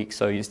end of the week.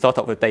 So you start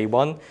up with day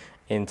 1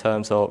 in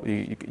terms of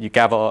you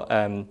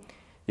gather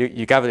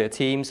you gather a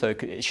team. So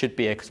it should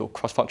be a sort of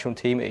cross-functional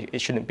team.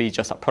 It shouldn't be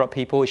just like product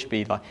people. It should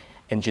be like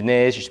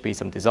engineers. It should be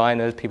some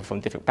designers, people from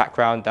different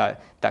background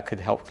that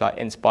could help like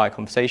inspire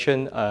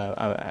conversation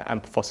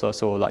and foster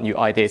sort of like new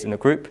ideas in the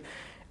group.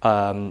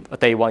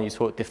 Day 1, you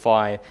sort of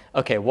define,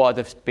 okay, what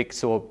are the big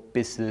sort of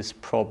business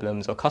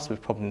problems or customer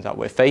problems that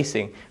we're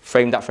facing?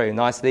 Frame that very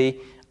nicely.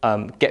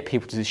 Get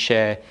people to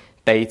share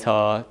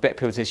data, get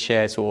people to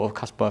share sort of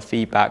customer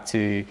feedback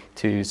to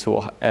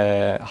sort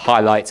of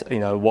highlight,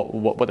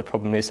 what the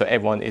problem is, so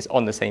everyone is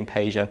on the same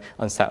page and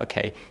understand,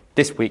 okay,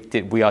 this week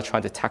we are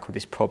trying to tackle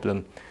this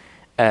problem.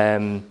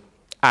 And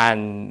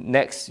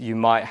next, you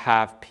might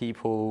have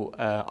people,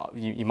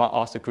 you might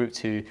ask the group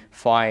to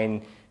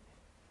find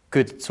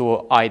good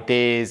sort of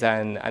ideas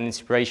and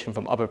inspiration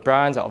from other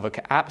brands or other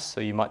apps. So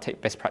you might take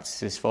best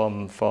practices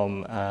from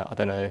I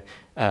don't know,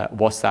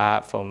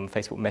 WhatsApp, from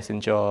Facebook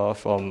Messenger,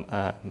 from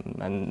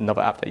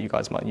another app that you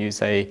guys might use,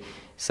 say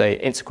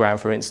Instagram,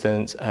 for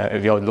instance.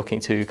 If you're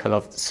looking to kind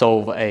of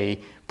solve a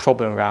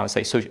problem around,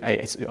 say,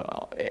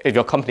 if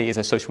your company is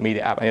a social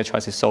media app and you're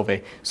trying to solve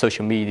a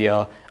social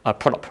media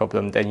product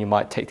problem, then you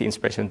might take the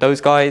inspiration from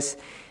those guys.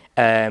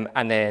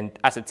 And then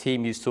as a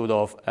team, you sort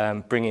of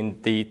bring in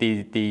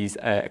these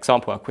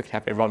examples and quickly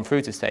have a run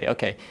through to say,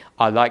 okay,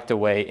 I like the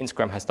way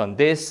Instagram has done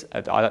this,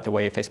 I like the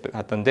way Facebook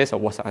has done this, or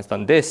WhatsApp has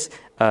done this,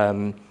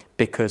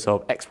 because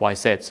of X, Y,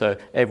 Z. So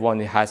everyone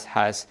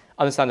has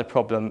understand the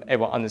problem,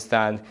 everyone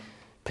understand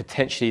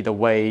potentially the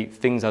way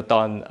things are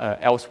done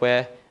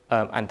elsewhere.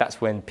 And that's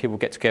when people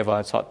get together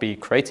and start be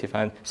creative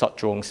and start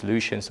drawing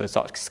solutions. So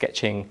start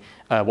sketching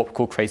what we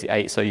call Crazy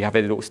 8. So you have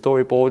a little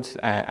storyboard,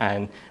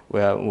 and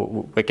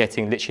we're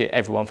getting literally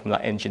everyone from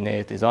like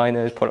engineers,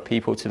 designers, product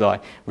people to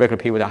like regular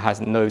people that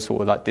has no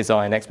sort of like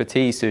design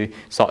expertise to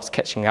start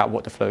sketching out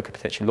what the flow could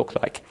potentially look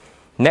like.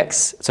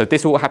 Next, so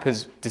this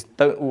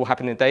don't all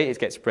happen in a day. It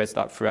gets spread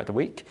out throughout the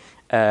week.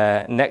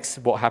 Next,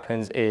 what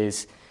happens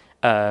is,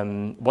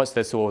 once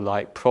the sort of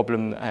like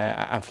problem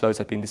and flows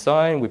have been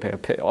designed, we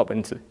put it up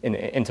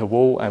into a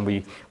wall, and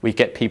we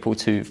get people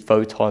to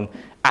vote on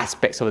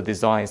aspects of the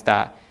designs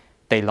that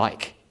they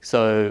like.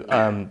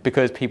 So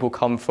because people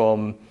come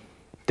from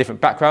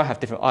different backgrounds, have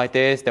different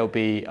ideas, there'll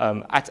be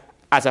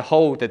as a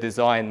whole, the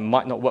design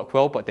might not work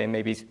well, but there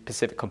may be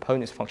specific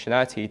components,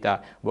 functionality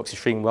that works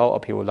extremely well, or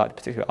people like the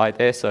particular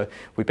idea. So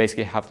we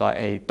basically have like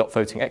a dot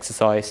voting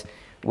exercise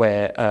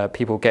where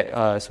people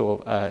get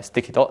sort of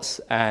sticky dots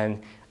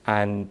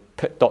and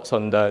put dots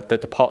on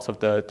the parts of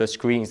the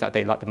screens that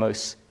they like the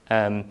most.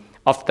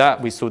 After that,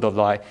 we sort of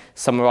like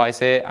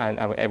summarize it, and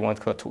everyone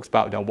kind of talks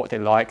about what they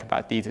like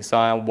about the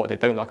design, what they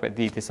don't like about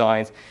the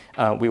designs.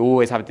 We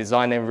always have a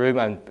designer in the room,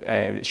 and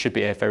it should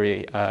be a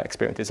very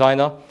experienced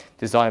designer.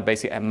 Designer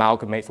basically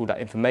amalgamates all that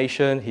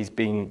information. He's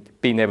been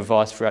there with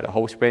us throughout the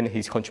whole sprint.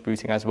 He's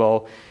contributing as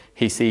well.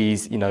 He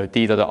sees,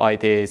 these are the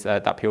ideas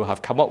that people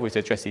have come up with to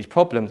address these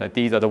problems, and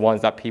these are the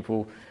ones that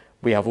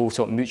we have all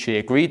sort of mutually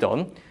agreed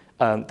on.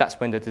 That's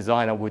when the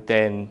designer would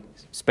then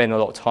spend a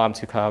lot of time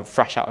to kind of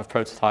thrash out a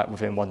prototype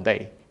within one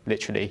day,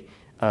 literally.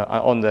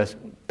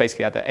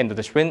 Basically at the end of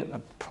the sprint,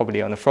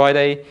 probably on a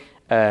Friday,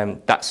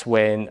 that's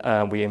when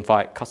we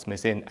invite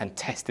customers in and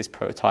test this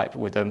prototype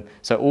with them.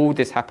 So all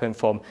this happened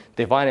from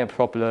defining a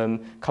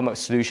problem, come up with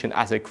a solution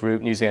as a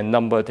group using a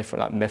number of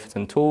different like methods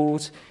and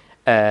tools,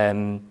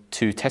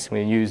 to testing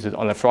with users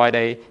on a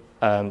Friday.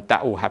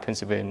 That all happens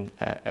within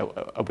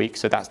a week.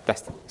 So that's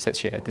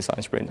essentially a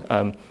design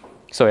sprint.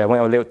 Sorry, I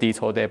went a little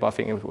detail there, but I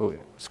think it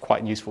was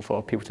quite useful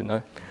for people to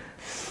know.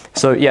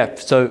 So yeah,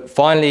 so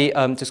finally,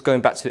 just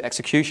going back to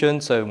execution.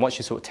 So once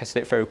you sort of test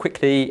it very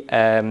quickly,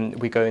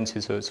 we go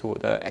into sort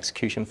of the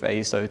execution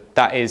phase. So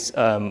that is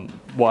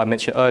what I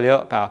mentioned earlier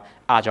about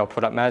agile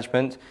product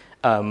management.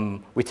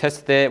 We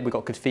tested it, we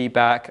got good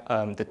feedback.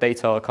 The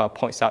data kind of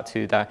points out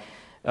to that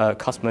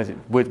customers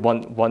would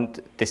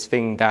want this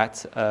thing,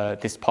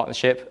 this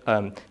partnership.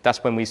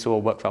 That's when we sort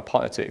of work with our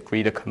partner to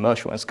agree the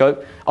commercial and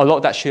scope. A lot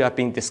of that should have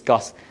been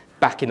discussed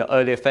back in the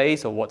earlier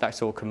phase of what that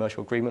sort of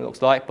commercial agreement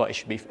looks like, but it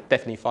should be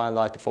definitely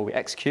finalized before we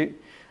execute.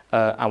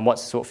 And once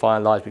it's sort of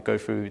finalized, we go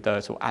through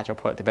the sort of agile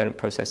product development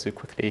process to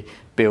quickly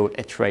build,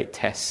 iterate,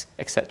 test,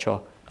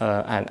 etc.,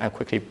 and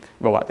quickly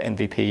roll out the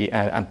MVP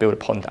and build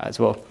upon that as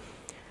well.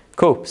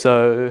 Cool.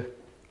 So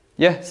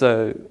yeah,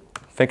 so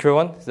thank you,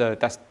 everyone. So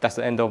that's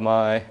the end of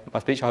my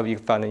speech. I hope you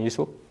found it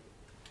useful.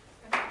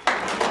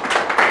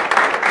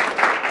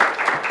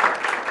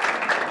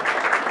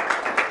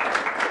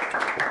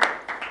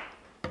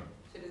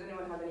 So does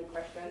anyone have any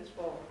questions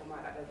for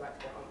Mike that they'd like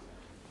to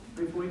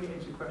answer? Before we get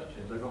into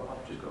questions,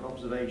 I've just got an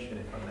observation,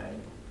 if I may,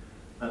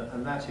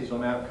 and that is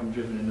on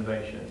outcome-driven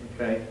innovation.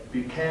 Okay,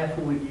 be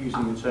careful with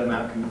using the term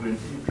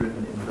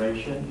outcome-driven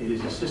innovation. It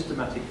is a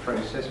systematic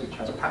process which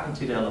has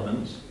patented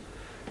elements.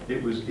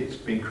 It's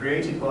been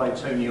created by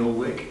Tony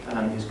Ulwick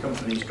and his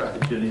company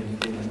Strategy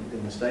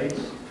in the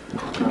States.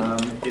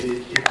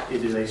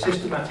 It is a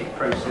systematic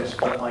process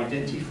for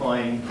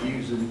identifying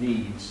user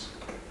needs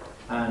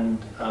and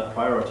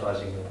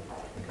prioritizing them.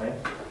 Okay?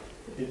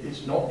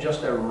 It's not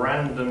just a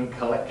random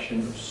collection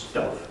of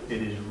stuff.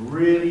 It is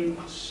really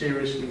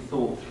seriously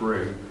thought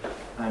through,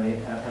 and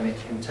it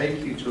can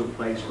take you to a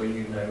place where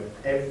you know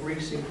every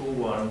single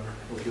one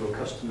of your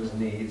customers'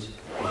 needs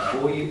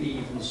before you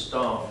even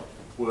start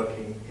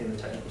working in the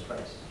technical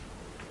space.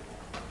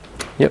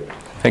 Yep,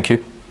 thank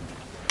you.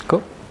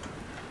 Cool.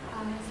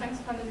 Thanks,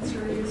 Brandon. It's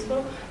really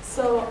useful.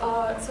 So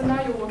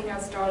now you're working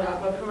at a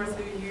startup, but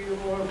previously you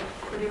were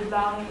pretty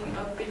long in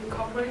a big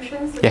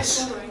corporation. So yes.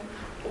 Just wondering,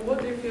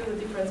 what do you feel the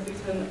difference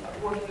between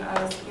working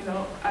as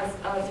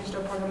a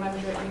digital product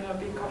manager in a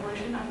big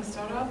corporation and a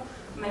startup?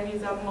 Maybe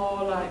they're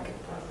more like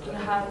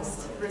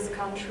enhanced risk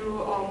control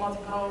or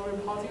multiple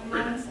reporting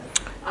lines.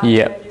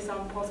 Yeah. Maybe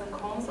some pros and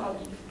cons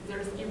of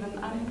there's even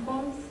any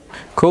points?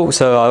 Cool.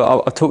 So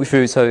I'll talk you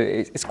through. So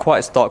it's quite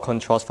a stark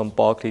contrast from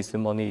Barclays to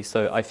Monese.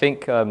 So I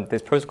think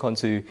there's pros and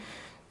cons to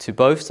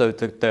both. So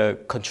the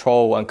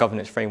control and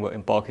governance framework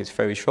in Barclays is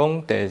very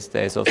strong. There's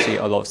obviously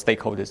a lot of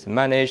stakeholders to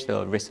manage. There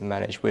are risks to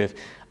manage with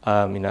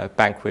a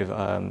bank with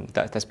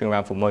that's been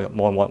around for more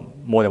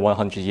than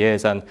 100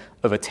 years and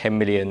over 10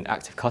 million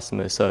active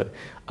customers. So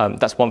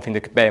that's one thing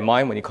to bear in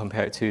mind when you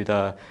compare it to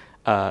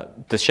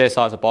the share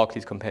size of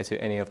Barclays compared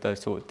to any of the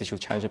sort of digital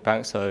challenger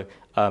banks. So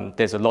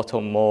there's a lot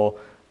of more,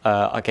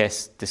 I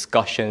guess,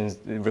 discussions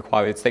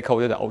required with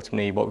stakeholders that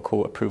ultimately what we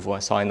call approval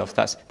and sign-off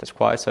that's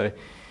required. So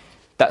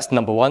that's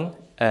number one.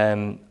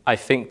 I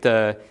think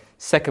the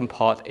second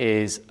part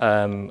is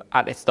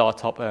at a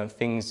startup,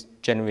 things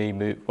generally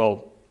move,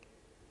 well,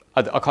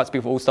 I can't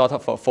speak for all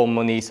startups, but for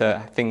Monese,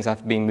 things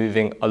have been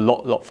moving a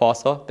lot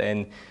faster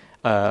than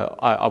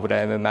I would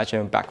ever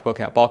imagine back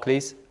working at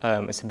Barclays.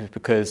 Simply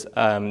because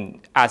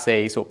as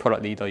a sort of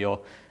product leader, you're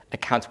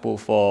accountable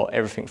for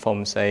everything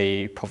from,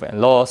 say, profit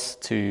and loss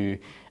to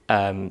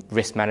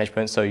risk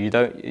management. So you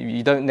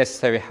don't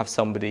necessarily have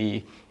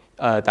somebody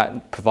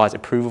that provides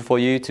approval for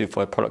you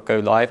for a product go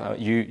live.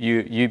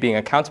 You being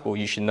accountable,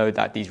 you should know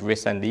that these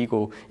risks and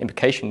legal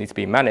implications need to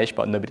be managed,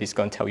 but nobody's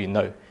going to tell you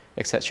no,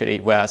 etc.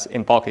 Whereas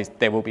in Barclays,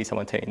 there will be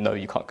someone telling you no,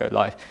 you can't go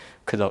live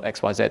because of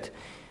X, Y, Z.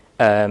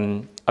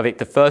 I think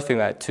the first thing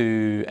that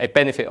to a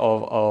benefit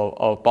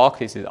of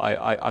Barclays is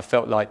I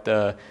felt like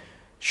the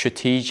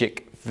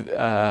strategic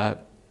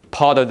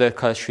part of the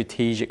kind of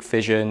strategic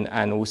vision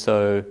and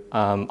also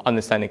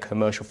understanding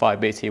commercial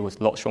viability was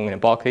a lot stronger in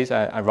Barclays,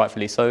 and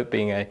rightfully so.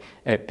 Being a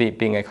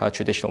kind of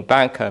traditional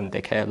bank,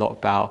 they care a lot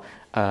about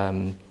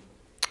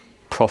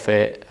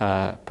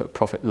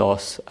profit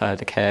loss.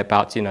 They care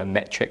about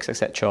metrics,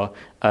 etc.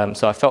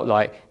 So I felt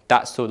like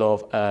that sort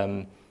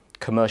of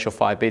commercial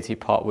viability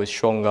part was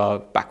stronger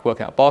back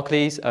working at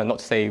Barclays. Not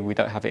to say we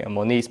don't have it in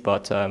Monese,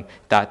 but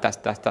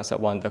that's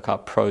one of the kind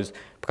of pros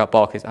about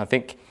Barclays. And I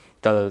think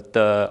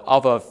the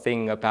other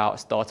thing about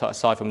startup,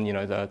 aside from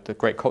the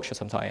great culture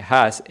sometimes it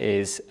has,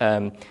 is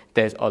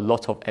there's a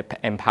lot of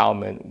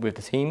empowerment with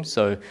the team.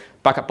 So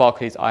back at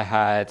Barclays,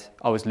 I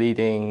was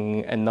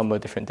leading a number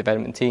of different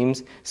development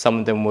teams. Some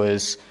of them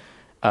was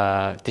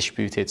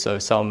distributed. So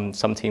some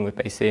team was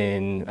based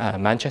in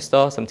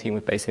Manchester, some team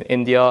was based in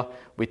India.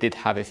 We did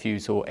have a few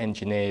sort of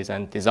engineers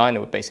and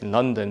designers were based in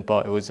London,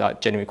 but it was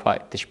generally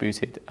quite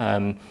distributed.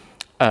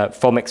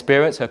 From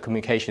experience,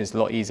 communication is a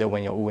lot easier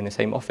when you're all in the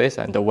same office,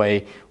 and the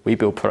way we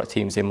build product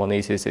teams in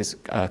Monese is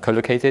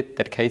co-located,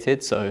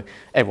 dedicated, so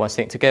everyone's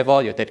sitting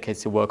together, you're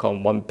dedicated to work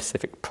on one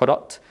specific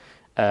product,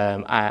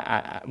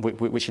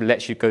 which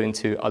lets you go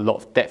into a lot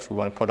of depth with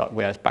one product,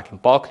 whereas back in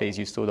Barclays,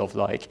 you sort of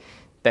like,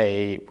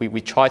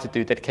 we try to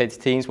do dedicated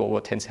teams, but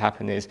what tends to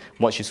happen is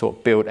once you sort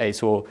of build a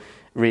sort of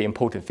really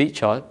important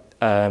feature,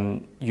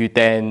 you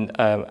then,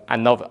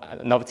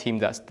 another team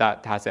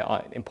that has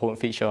an important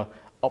feature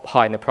up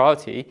high in the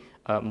priority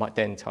might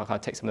then kind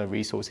of take some of the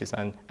resources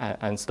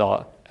and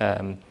start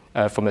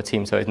from the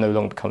team, so it no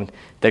longer becomes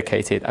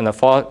dedicated. And the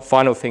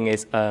final thing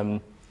is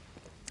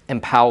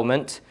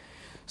empowerment.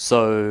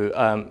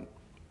 So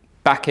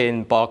back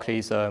in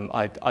Barclays,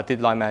 I did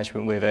line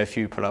management with a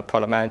few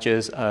product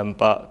managers,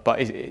 but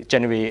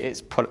generally it's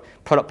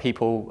product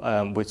people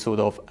would sort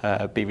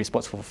of be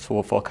responsible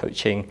for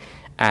coaching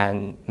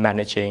and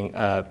managing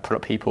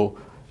product people.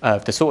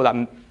 The sort of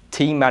that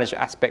team manager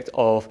aspect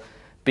of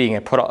being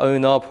a product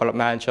owner, product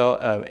manager,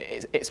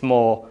 it's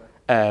more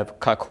kind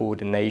of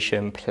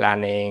coordination,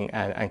 planning,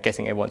 and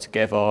getting everyone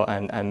together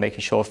and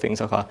making sure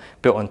things are kind of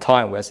built on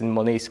time. Whereas in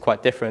Monese, it's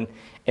quite different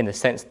in the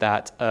sense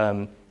that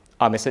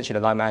I'm essentially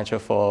the line manager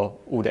for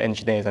all the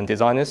engineers and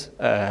designers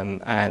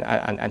and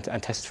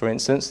testers, for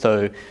instance.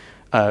 So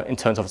in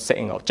terms of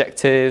setting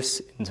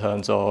objectives, in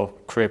terms of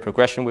career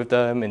progression with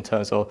them, in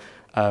terms of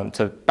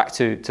so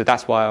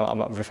that's why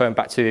I'm referring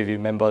back to, if you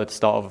remember, at the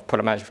start of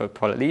product management for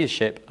product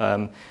leadership,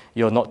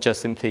 you're not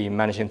just simply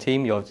managing a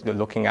team, you're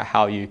looking at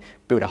how you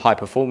build a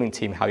high-performing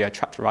team, how you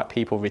attract the right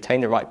people,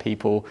 retain the right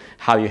people,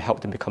 how you help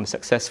them become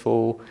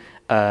successful,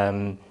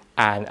 and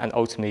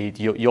ultimately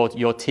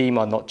your team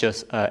are not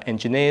just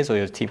engineers, or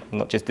your team are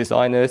not just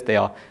designers, they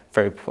are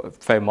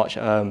very much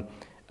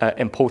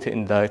important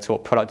in the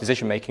sort of product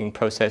decision-making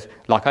process,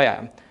 like I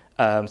am.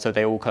 So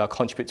they all kind of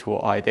contribute to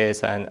our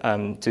ideas.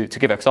 And to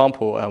give an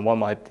example, one of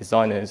my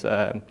designers,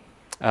 so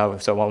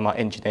one of my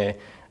engineer,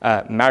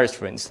 Maris,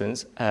 for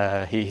instance,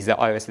 he's an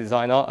iOS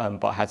designer,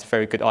 but has a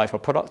very good eye for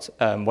product.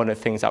 One of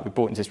the things that we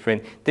brought into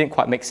Sprint didn't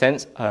quite make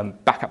sense.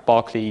 Back at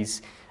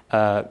Barclays,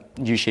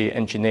 usually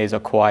engineers are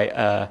quite,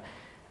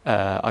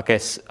 I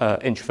guess,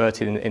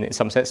 introverted in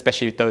some sense,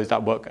 especially those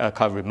that work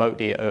kind of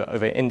remotely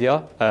over in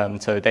India.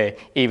 So they,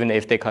 even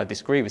if they kind of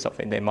disagree with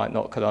something, they might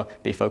not kind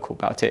of be vocal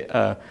about it.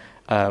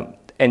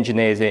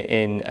 Engineers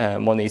in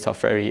Monese are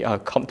very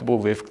comfortable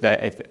with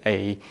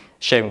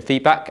sharing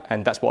feedback,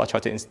 and that's what I try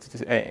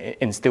to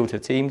instill to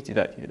the team,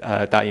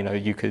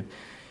 that you could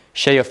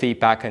share your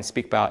feedback and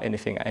speak about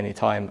anything at any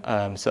time.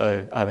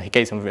 So he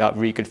gave some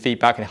really good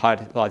feedback and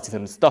highlighted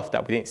some stuff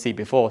that we didn't see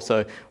before.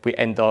 So we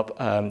end up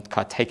kind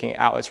of taking it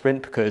out at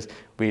sprint because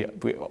we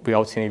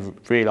ultimately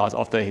realized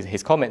after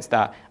his comments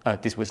that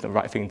this was the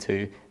right thing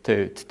to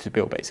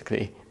build,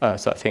 basically.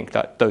 So I think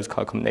that those kind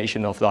of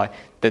combination of like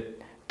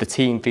the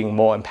team being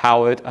more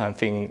empowered and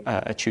feeling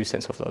a true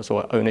sense of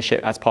sort of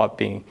ownership as part of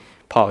being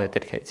part of a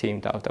dedicated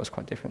team, that was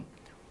quite different.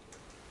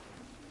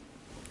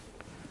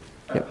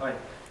 Yep. Hi.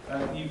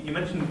 You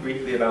mentioned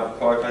briefly about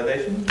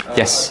prioritization.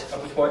 Yes. I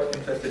was quite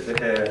interested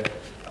to hear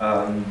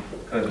kind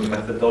of the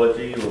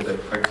methodology or the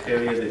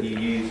criteria that you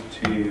use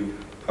to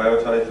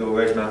prioritize your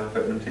roadmap of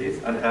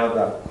opportunities and how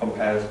that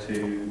compares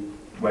to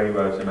where you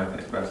were at American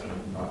Express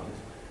and Barclays.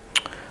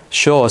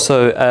 Sure.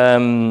 So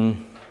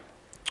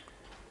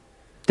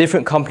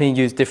different companies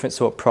use different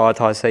sort of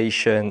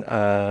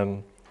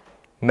prioritization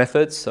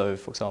methods. So,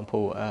 for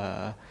example,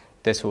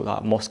 there's sort of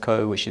like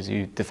Moscow, which is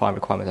you define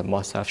requirements that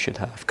must have, should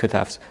have, could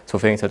have, sort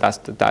of thing. So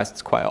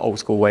that's quite an old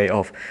school way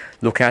of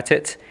looking at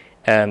it.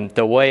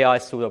 The way I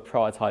sort of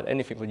prioritize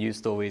anything for news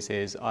stories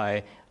is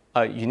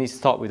you need to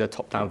start with a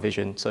top-down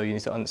vision. So you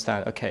need to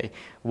understand, okay,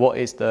 what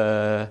is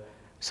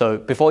so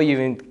before you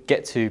even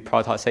get to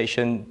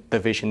prioritization, the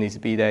vision needs to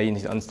be there. You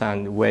need to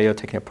understand where you're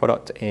taking a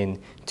product in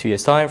 2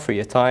 years' time, 3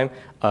 years' time,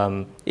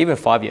 even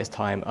 5 years'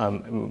 time.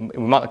 We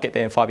might not get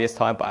there in 5 years'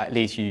 time, but at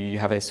least you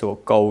have a sort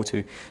of goal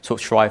to sort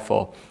of strive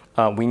for.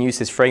 We use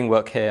this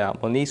framework here at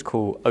Monese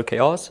called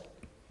OKRs.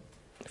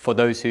 For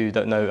those who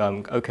don't know,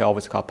 OKR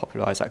was kind of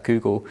popularized at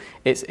Google.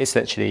 It's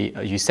essentially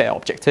you set an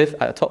objective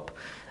at the top,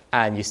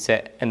 and you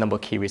set a number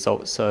of key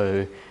results.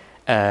 So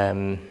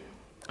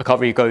I can't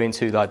really go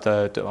into like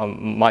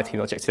my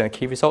team objectives and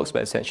key results,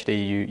 but essentially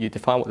you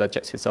define what the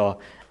objectives are,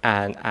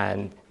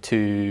 and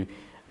to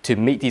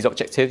meet these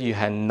objectives, you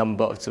have a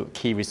number of sort of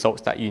key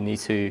results that you need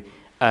to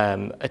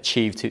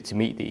achieve to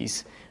meet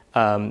these.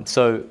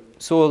 So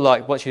sort of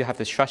like once you have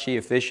the strategy,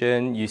 your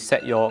vision, you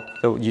set your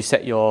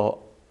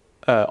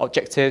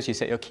objectives, you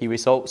set your key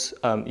results,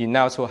 you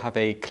now sort of have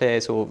a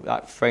clear sort of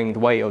like framed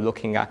way of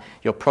looking at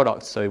your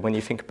product. So when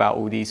you think about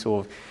all these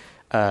sort of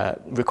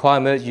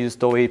requirements, user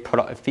story,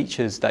 product and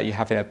features that you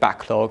have in a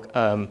backlog,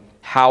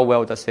 how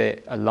well does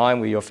it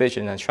align with your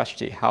vision and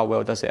strategy? How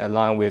well does it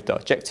align with the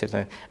objectives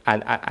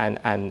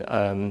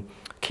and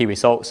key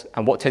results?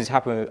 And what tends to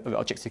happen with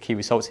objective key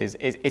results is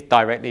it's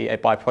directly a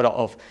byproduct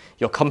of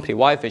your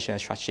company-wide vision and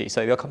strategy.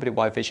 So if your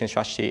company-wide vision and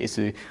strategy is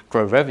to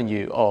grow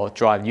revenue or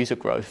drive user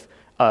growth,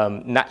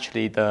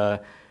 naturally the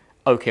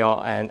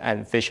OKR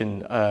and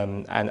vision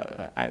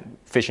and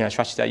vision and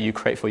strategy that you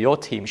create for your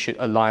team should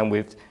align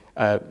with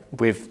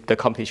the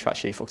company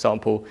strategy. For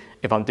example,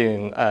 if I'm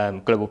doing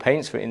global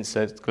payments, for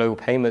instance, global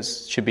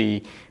payments should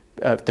be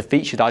the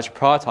feature that I should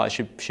prioritize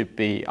should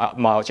be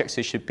my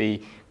objective should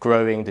be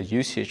growing the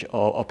usage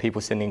of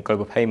people sending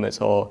global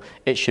payments, or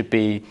it should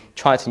be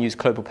trying to use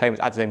global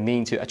payments as a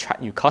means to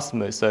attract new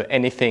customers. So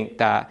any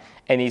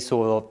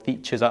sort of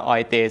features or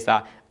ideas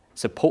that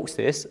supports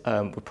this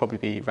would probably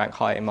be ranked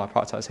high in my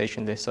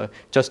prioritization list. So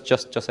just a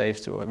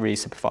sort of really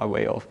simplified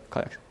way of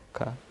kind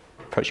of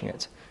approaching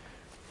it.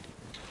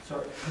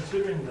 So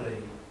considering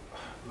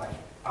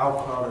how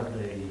crowded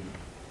the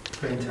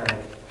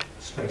fintech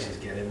space is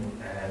getting,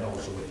 and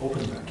also with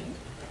open banking,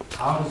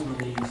 how does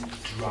Monese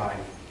drive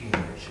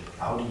innovation?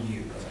 How do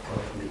you, as a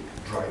product lead,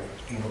 drive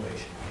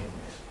innovation in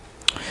this?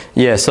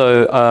 Yeah.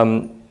 So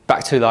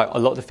back to like a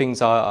lot of the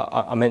things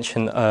I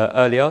mentioned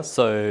earlier.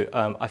 So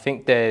I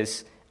think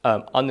there's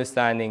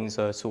understandings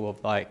are sort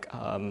of like.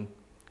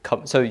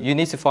 So you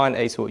need to find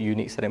a sort of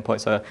unique selling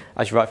point. So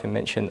as you rightly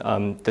mentioned,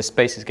 the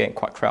space is getting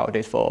quite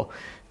crowded for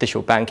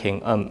digital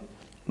banking.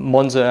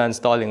 Monese and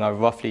Starling are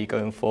roughly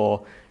going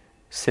for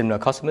similar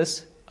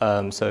customers.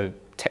 So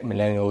tech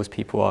millennials,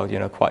 people are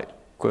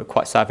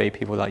quite savvy,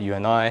 people like you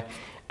and I.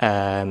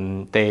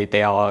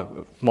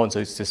 Monese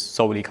is just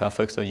solely kind of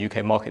focused on the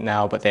UK market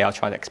now, but they are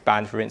trying to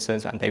expand, for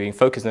instance, and they've been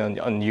focusing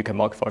on the UK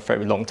market for a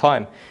very long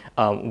time.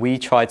 We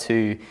try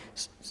to.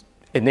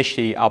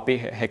 Initially, our big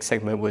hex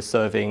segment was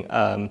serving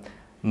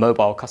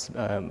mobile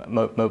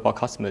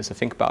customers. So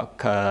think about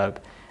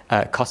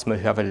customers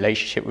who have a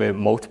relationship with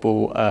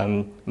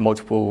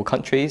multiple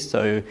countries.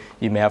 So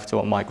you may have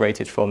sort of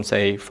migrated from,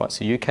 say, France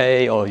to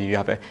UK, or you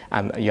have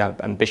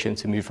ambition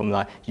to move from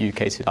like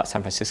UK to like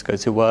San Francisco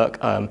to work.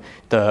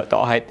 The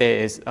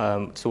idea is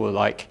sort of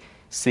like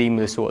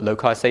seamless sort of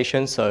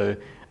localization. So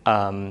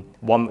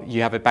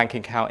you have a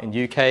banking account in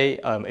UK.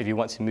 If you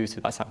want to move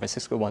to like San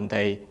Francisco one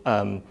day.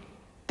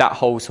 That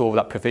whole sort of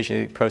like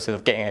provisioning process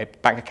of getting a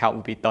bank account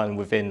will be done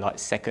within like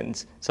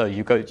seconds. So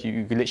you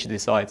literally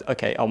decide,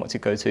 okay, I want to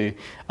go to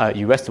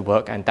US to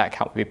work, and that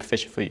account will be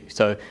provisioned for you.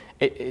 So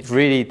it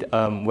really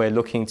we're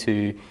looking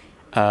to,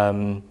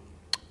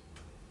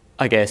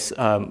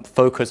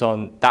 focus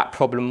on that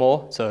problem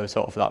more. So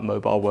sort of like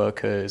mobile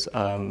workers,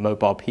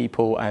 mobile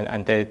people,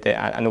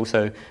 and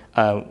also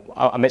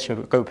I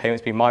mentioned global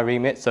payments being my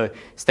remit. So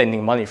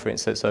sending money, for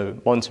instance. So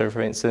Monzo,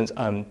 for instance.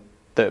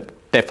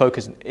 their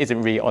focus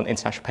isn't really on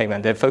international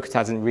payment. Their focus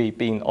hasn't really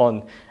been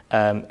on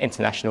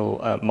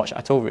international much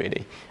at all,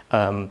 really.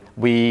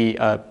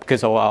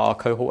 Because of our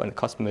cohort and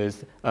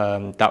customers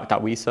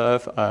that we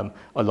serve, a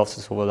lot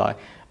of sort of like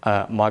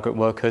migrant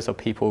workers or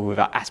people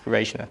without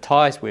aspiration and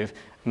ties with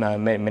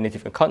many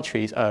different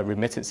countries,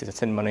 remittances and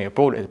sending money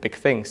abroad is a big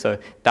thing. So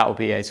that will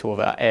be a sort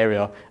of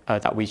area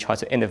that we try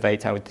to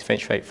innovate and we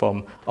differentiate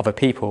from other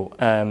people.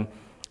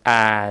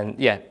 And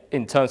yeah,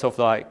 in terms of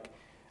like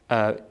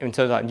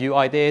new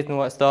ideas and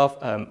all that stuff,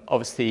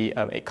 obviously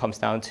it comes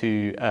down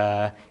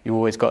to you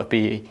always got to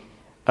be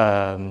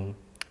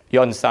you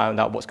understand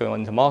that what's going on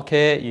in the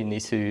market. You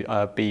need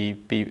to be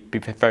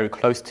very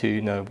close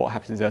to what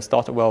happens in the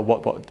startup world,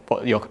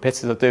 what your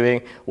competitors are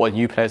doing, what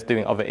new players are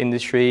doing in other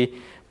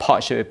industry.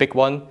 Partnership is a big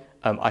one.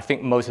 I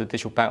think most of the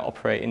digital bank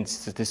operate in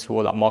this sort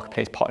of like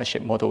marketplace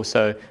partnership model.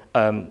 So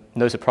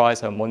no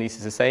surprise, Monese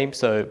is the same.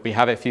 So we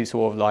have a few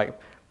sort of like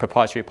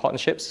proprietary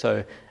partnerships.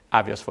 So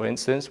Avios, for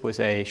instance, was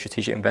a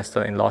strategic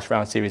investor in last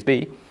round Series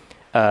B.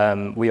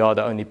 We are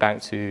the only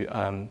bank to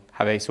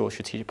have a sort of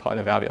strategic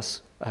partner with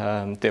Avios.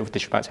 The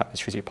digital banks have a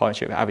strategic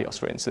partnership with Avios,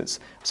 for instance.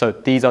 So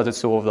these are the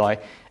sort of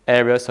like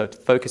areas. So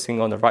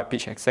focusing on the right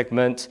beachhead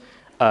segment.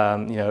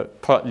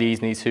 Product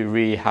leads need to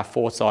really have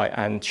foresight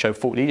and show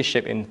thought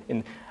leadership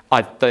in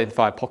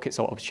identify pockets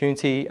of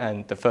opportunity.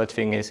 And the third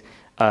thing is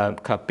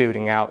kind of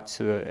building out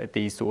to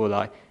these sort of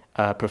like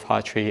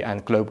proprietary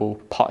and global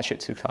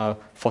partnerships to kind of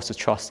foster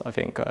trust. I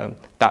think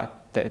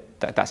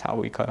that's how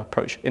we kind of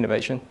approach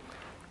innovation.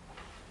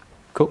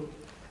 Cool.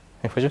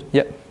 Any question?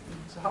 Yep.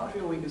 So how do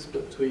you feel we can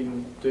split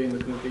between doing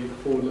the kind of the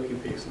forward-looking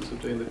piece and sort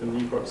of doing the kind of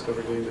new product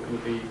discovery, doing the kind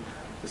of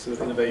the sort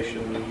of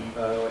innovation,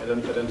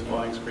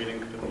 identifying, screening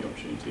kind of new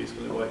opportunities,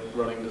 kind of like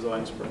running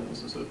design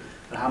sprints, and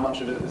how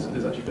much of it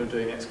is actually kind of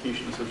doing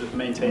execution, so just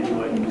maintaining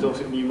like, because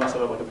obviously you must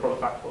have like a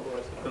product backlog,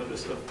 right? So kind of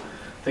just sort of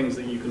things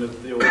that you kind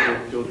of your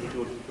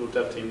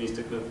dev team needs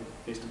to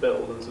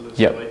build, and sort of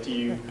yep. So like, do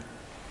you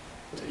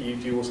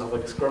also have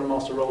like a scrum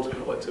master role to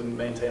kind of like to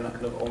maintain that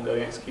kind of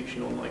ongoing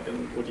execution on like,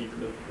 and or do you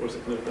kind of, or is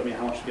it kind of, I mean,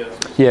 how much do you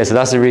get? Yeah, so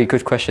that's a really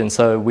good question.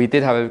 So we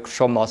did have a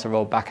scrum master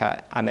role back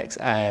at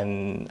Amex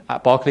and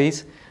at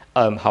Barclays.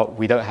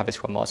 We don't have a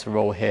scrum master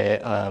role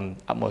here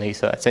at Monese.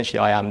 So essentially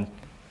I am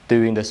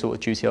doing the sort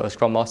of duty of a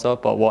scrum master,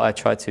 but what I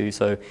try to,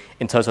 so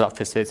in terms of like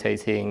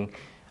facilitating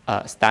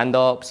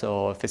stand-ups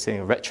or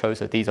facilitating retros,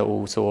 so these are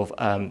all sort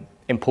of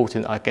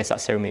important, I guess,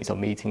 at ceremonies or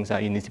meetings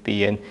that you need to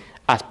be in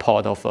as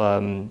part of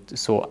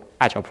sort of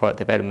agile product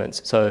development.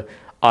 So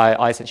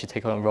I essentially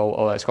take on a role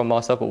of a scrum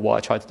master, but what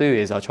I try to do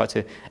is I try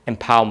to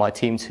empower my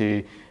team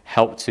to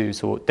help to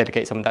sort of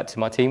dedicate some of that to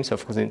my team. So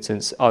for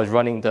instance, I was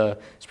running the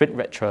sprint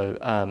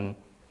retro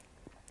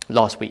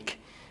last week.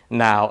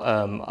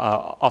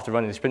 Now, after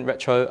running the sprint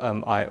retro,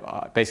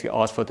 I basically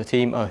asked for the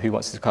team who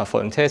wants to kind of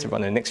volunteer to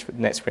run the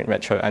next sprint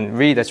retro. And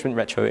really the sprint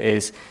retro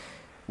is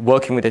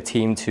working with the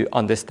team to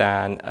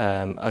understand,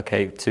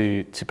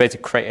 to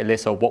basically create a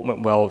list of what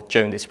went well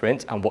during the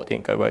sprint and what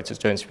didn't go well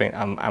during the sprint.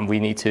 And we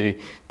need to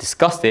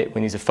discuss it. We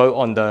need to vote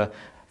on the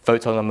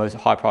most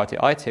high priority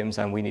items,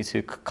 and we need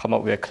to come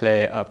up with a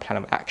clear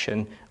plan of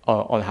action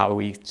on how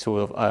we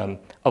sort of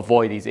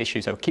avoid these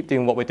issues. So keep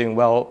doing what we're doing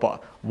well,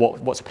 but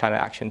what's a plan of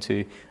action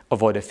to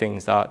avoid the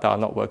things that are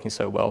not working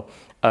so well.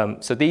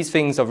 So these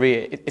things are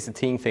really, it's a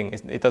team thing.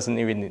 It doesn't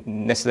even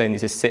necessarily need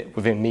to sit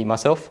within me,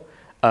 myself.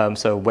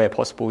 So where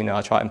possible,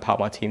 I try to empower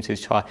my team to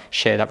try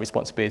share that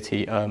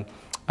responsibility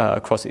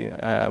across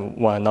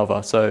one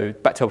another. So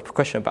back to a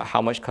question about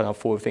how much kind of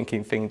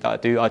forward-thinking thing that I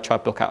do, I try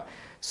to block out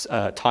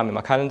time in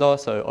my calendar.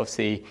 So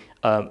obviously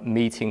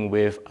meeting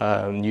with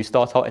new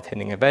startup,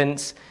 attending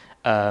events,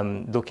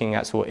 looking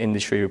at sort of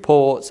industry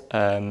reports,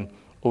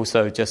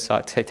 also just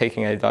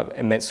taking an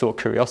immense sort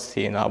of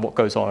curiosity in what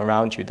goes on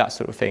around you, that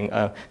sort of thing,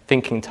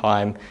 thinking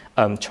time,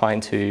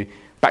 trying to,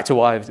 back to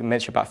what I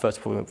mentioned about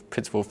first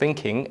principle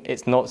thinking,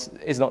 it's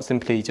not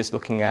simply just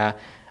looking at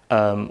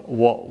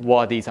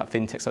what are these that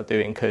fintechs are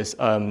doing, because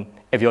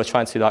if you're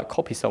trying to like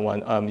copy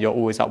someone, you're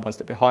always up one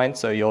step behind.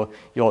 So you're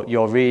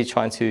really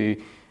trying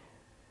to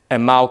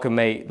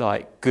amalgamate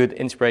like good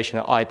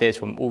inspirational ideas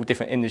from all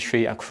different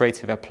industry and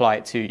creatively apply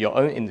it to your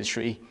own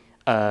industry.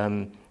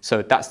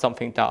 So that's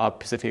something that I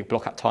specifically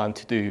block out time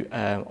to do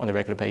on a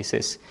regular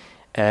basis.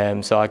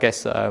 So I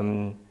guess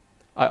 30%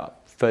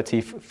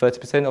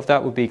 of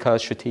that would be kind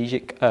of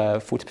strategic,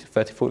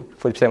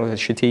 40% was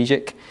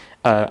strategic,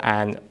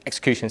 and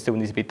execution still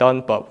needs to be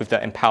done, but with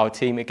the empowered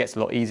team, it gets a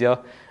lot easier.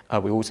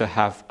 We also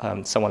have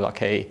someone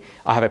like I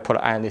have a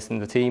product analyst in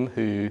the team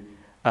who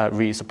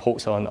really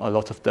supports on a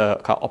lot of the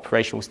kind of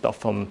operational stuff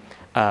from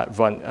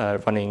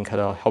running,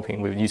 kind of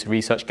helping with user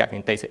research,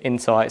 gathering data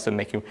insights and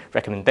making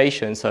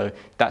recommendations. So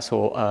that's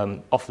all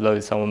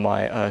offloads some of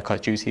my kind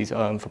of duties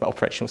from the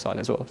operational side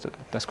as well. So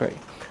that's great.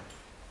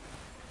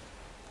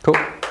 Cool.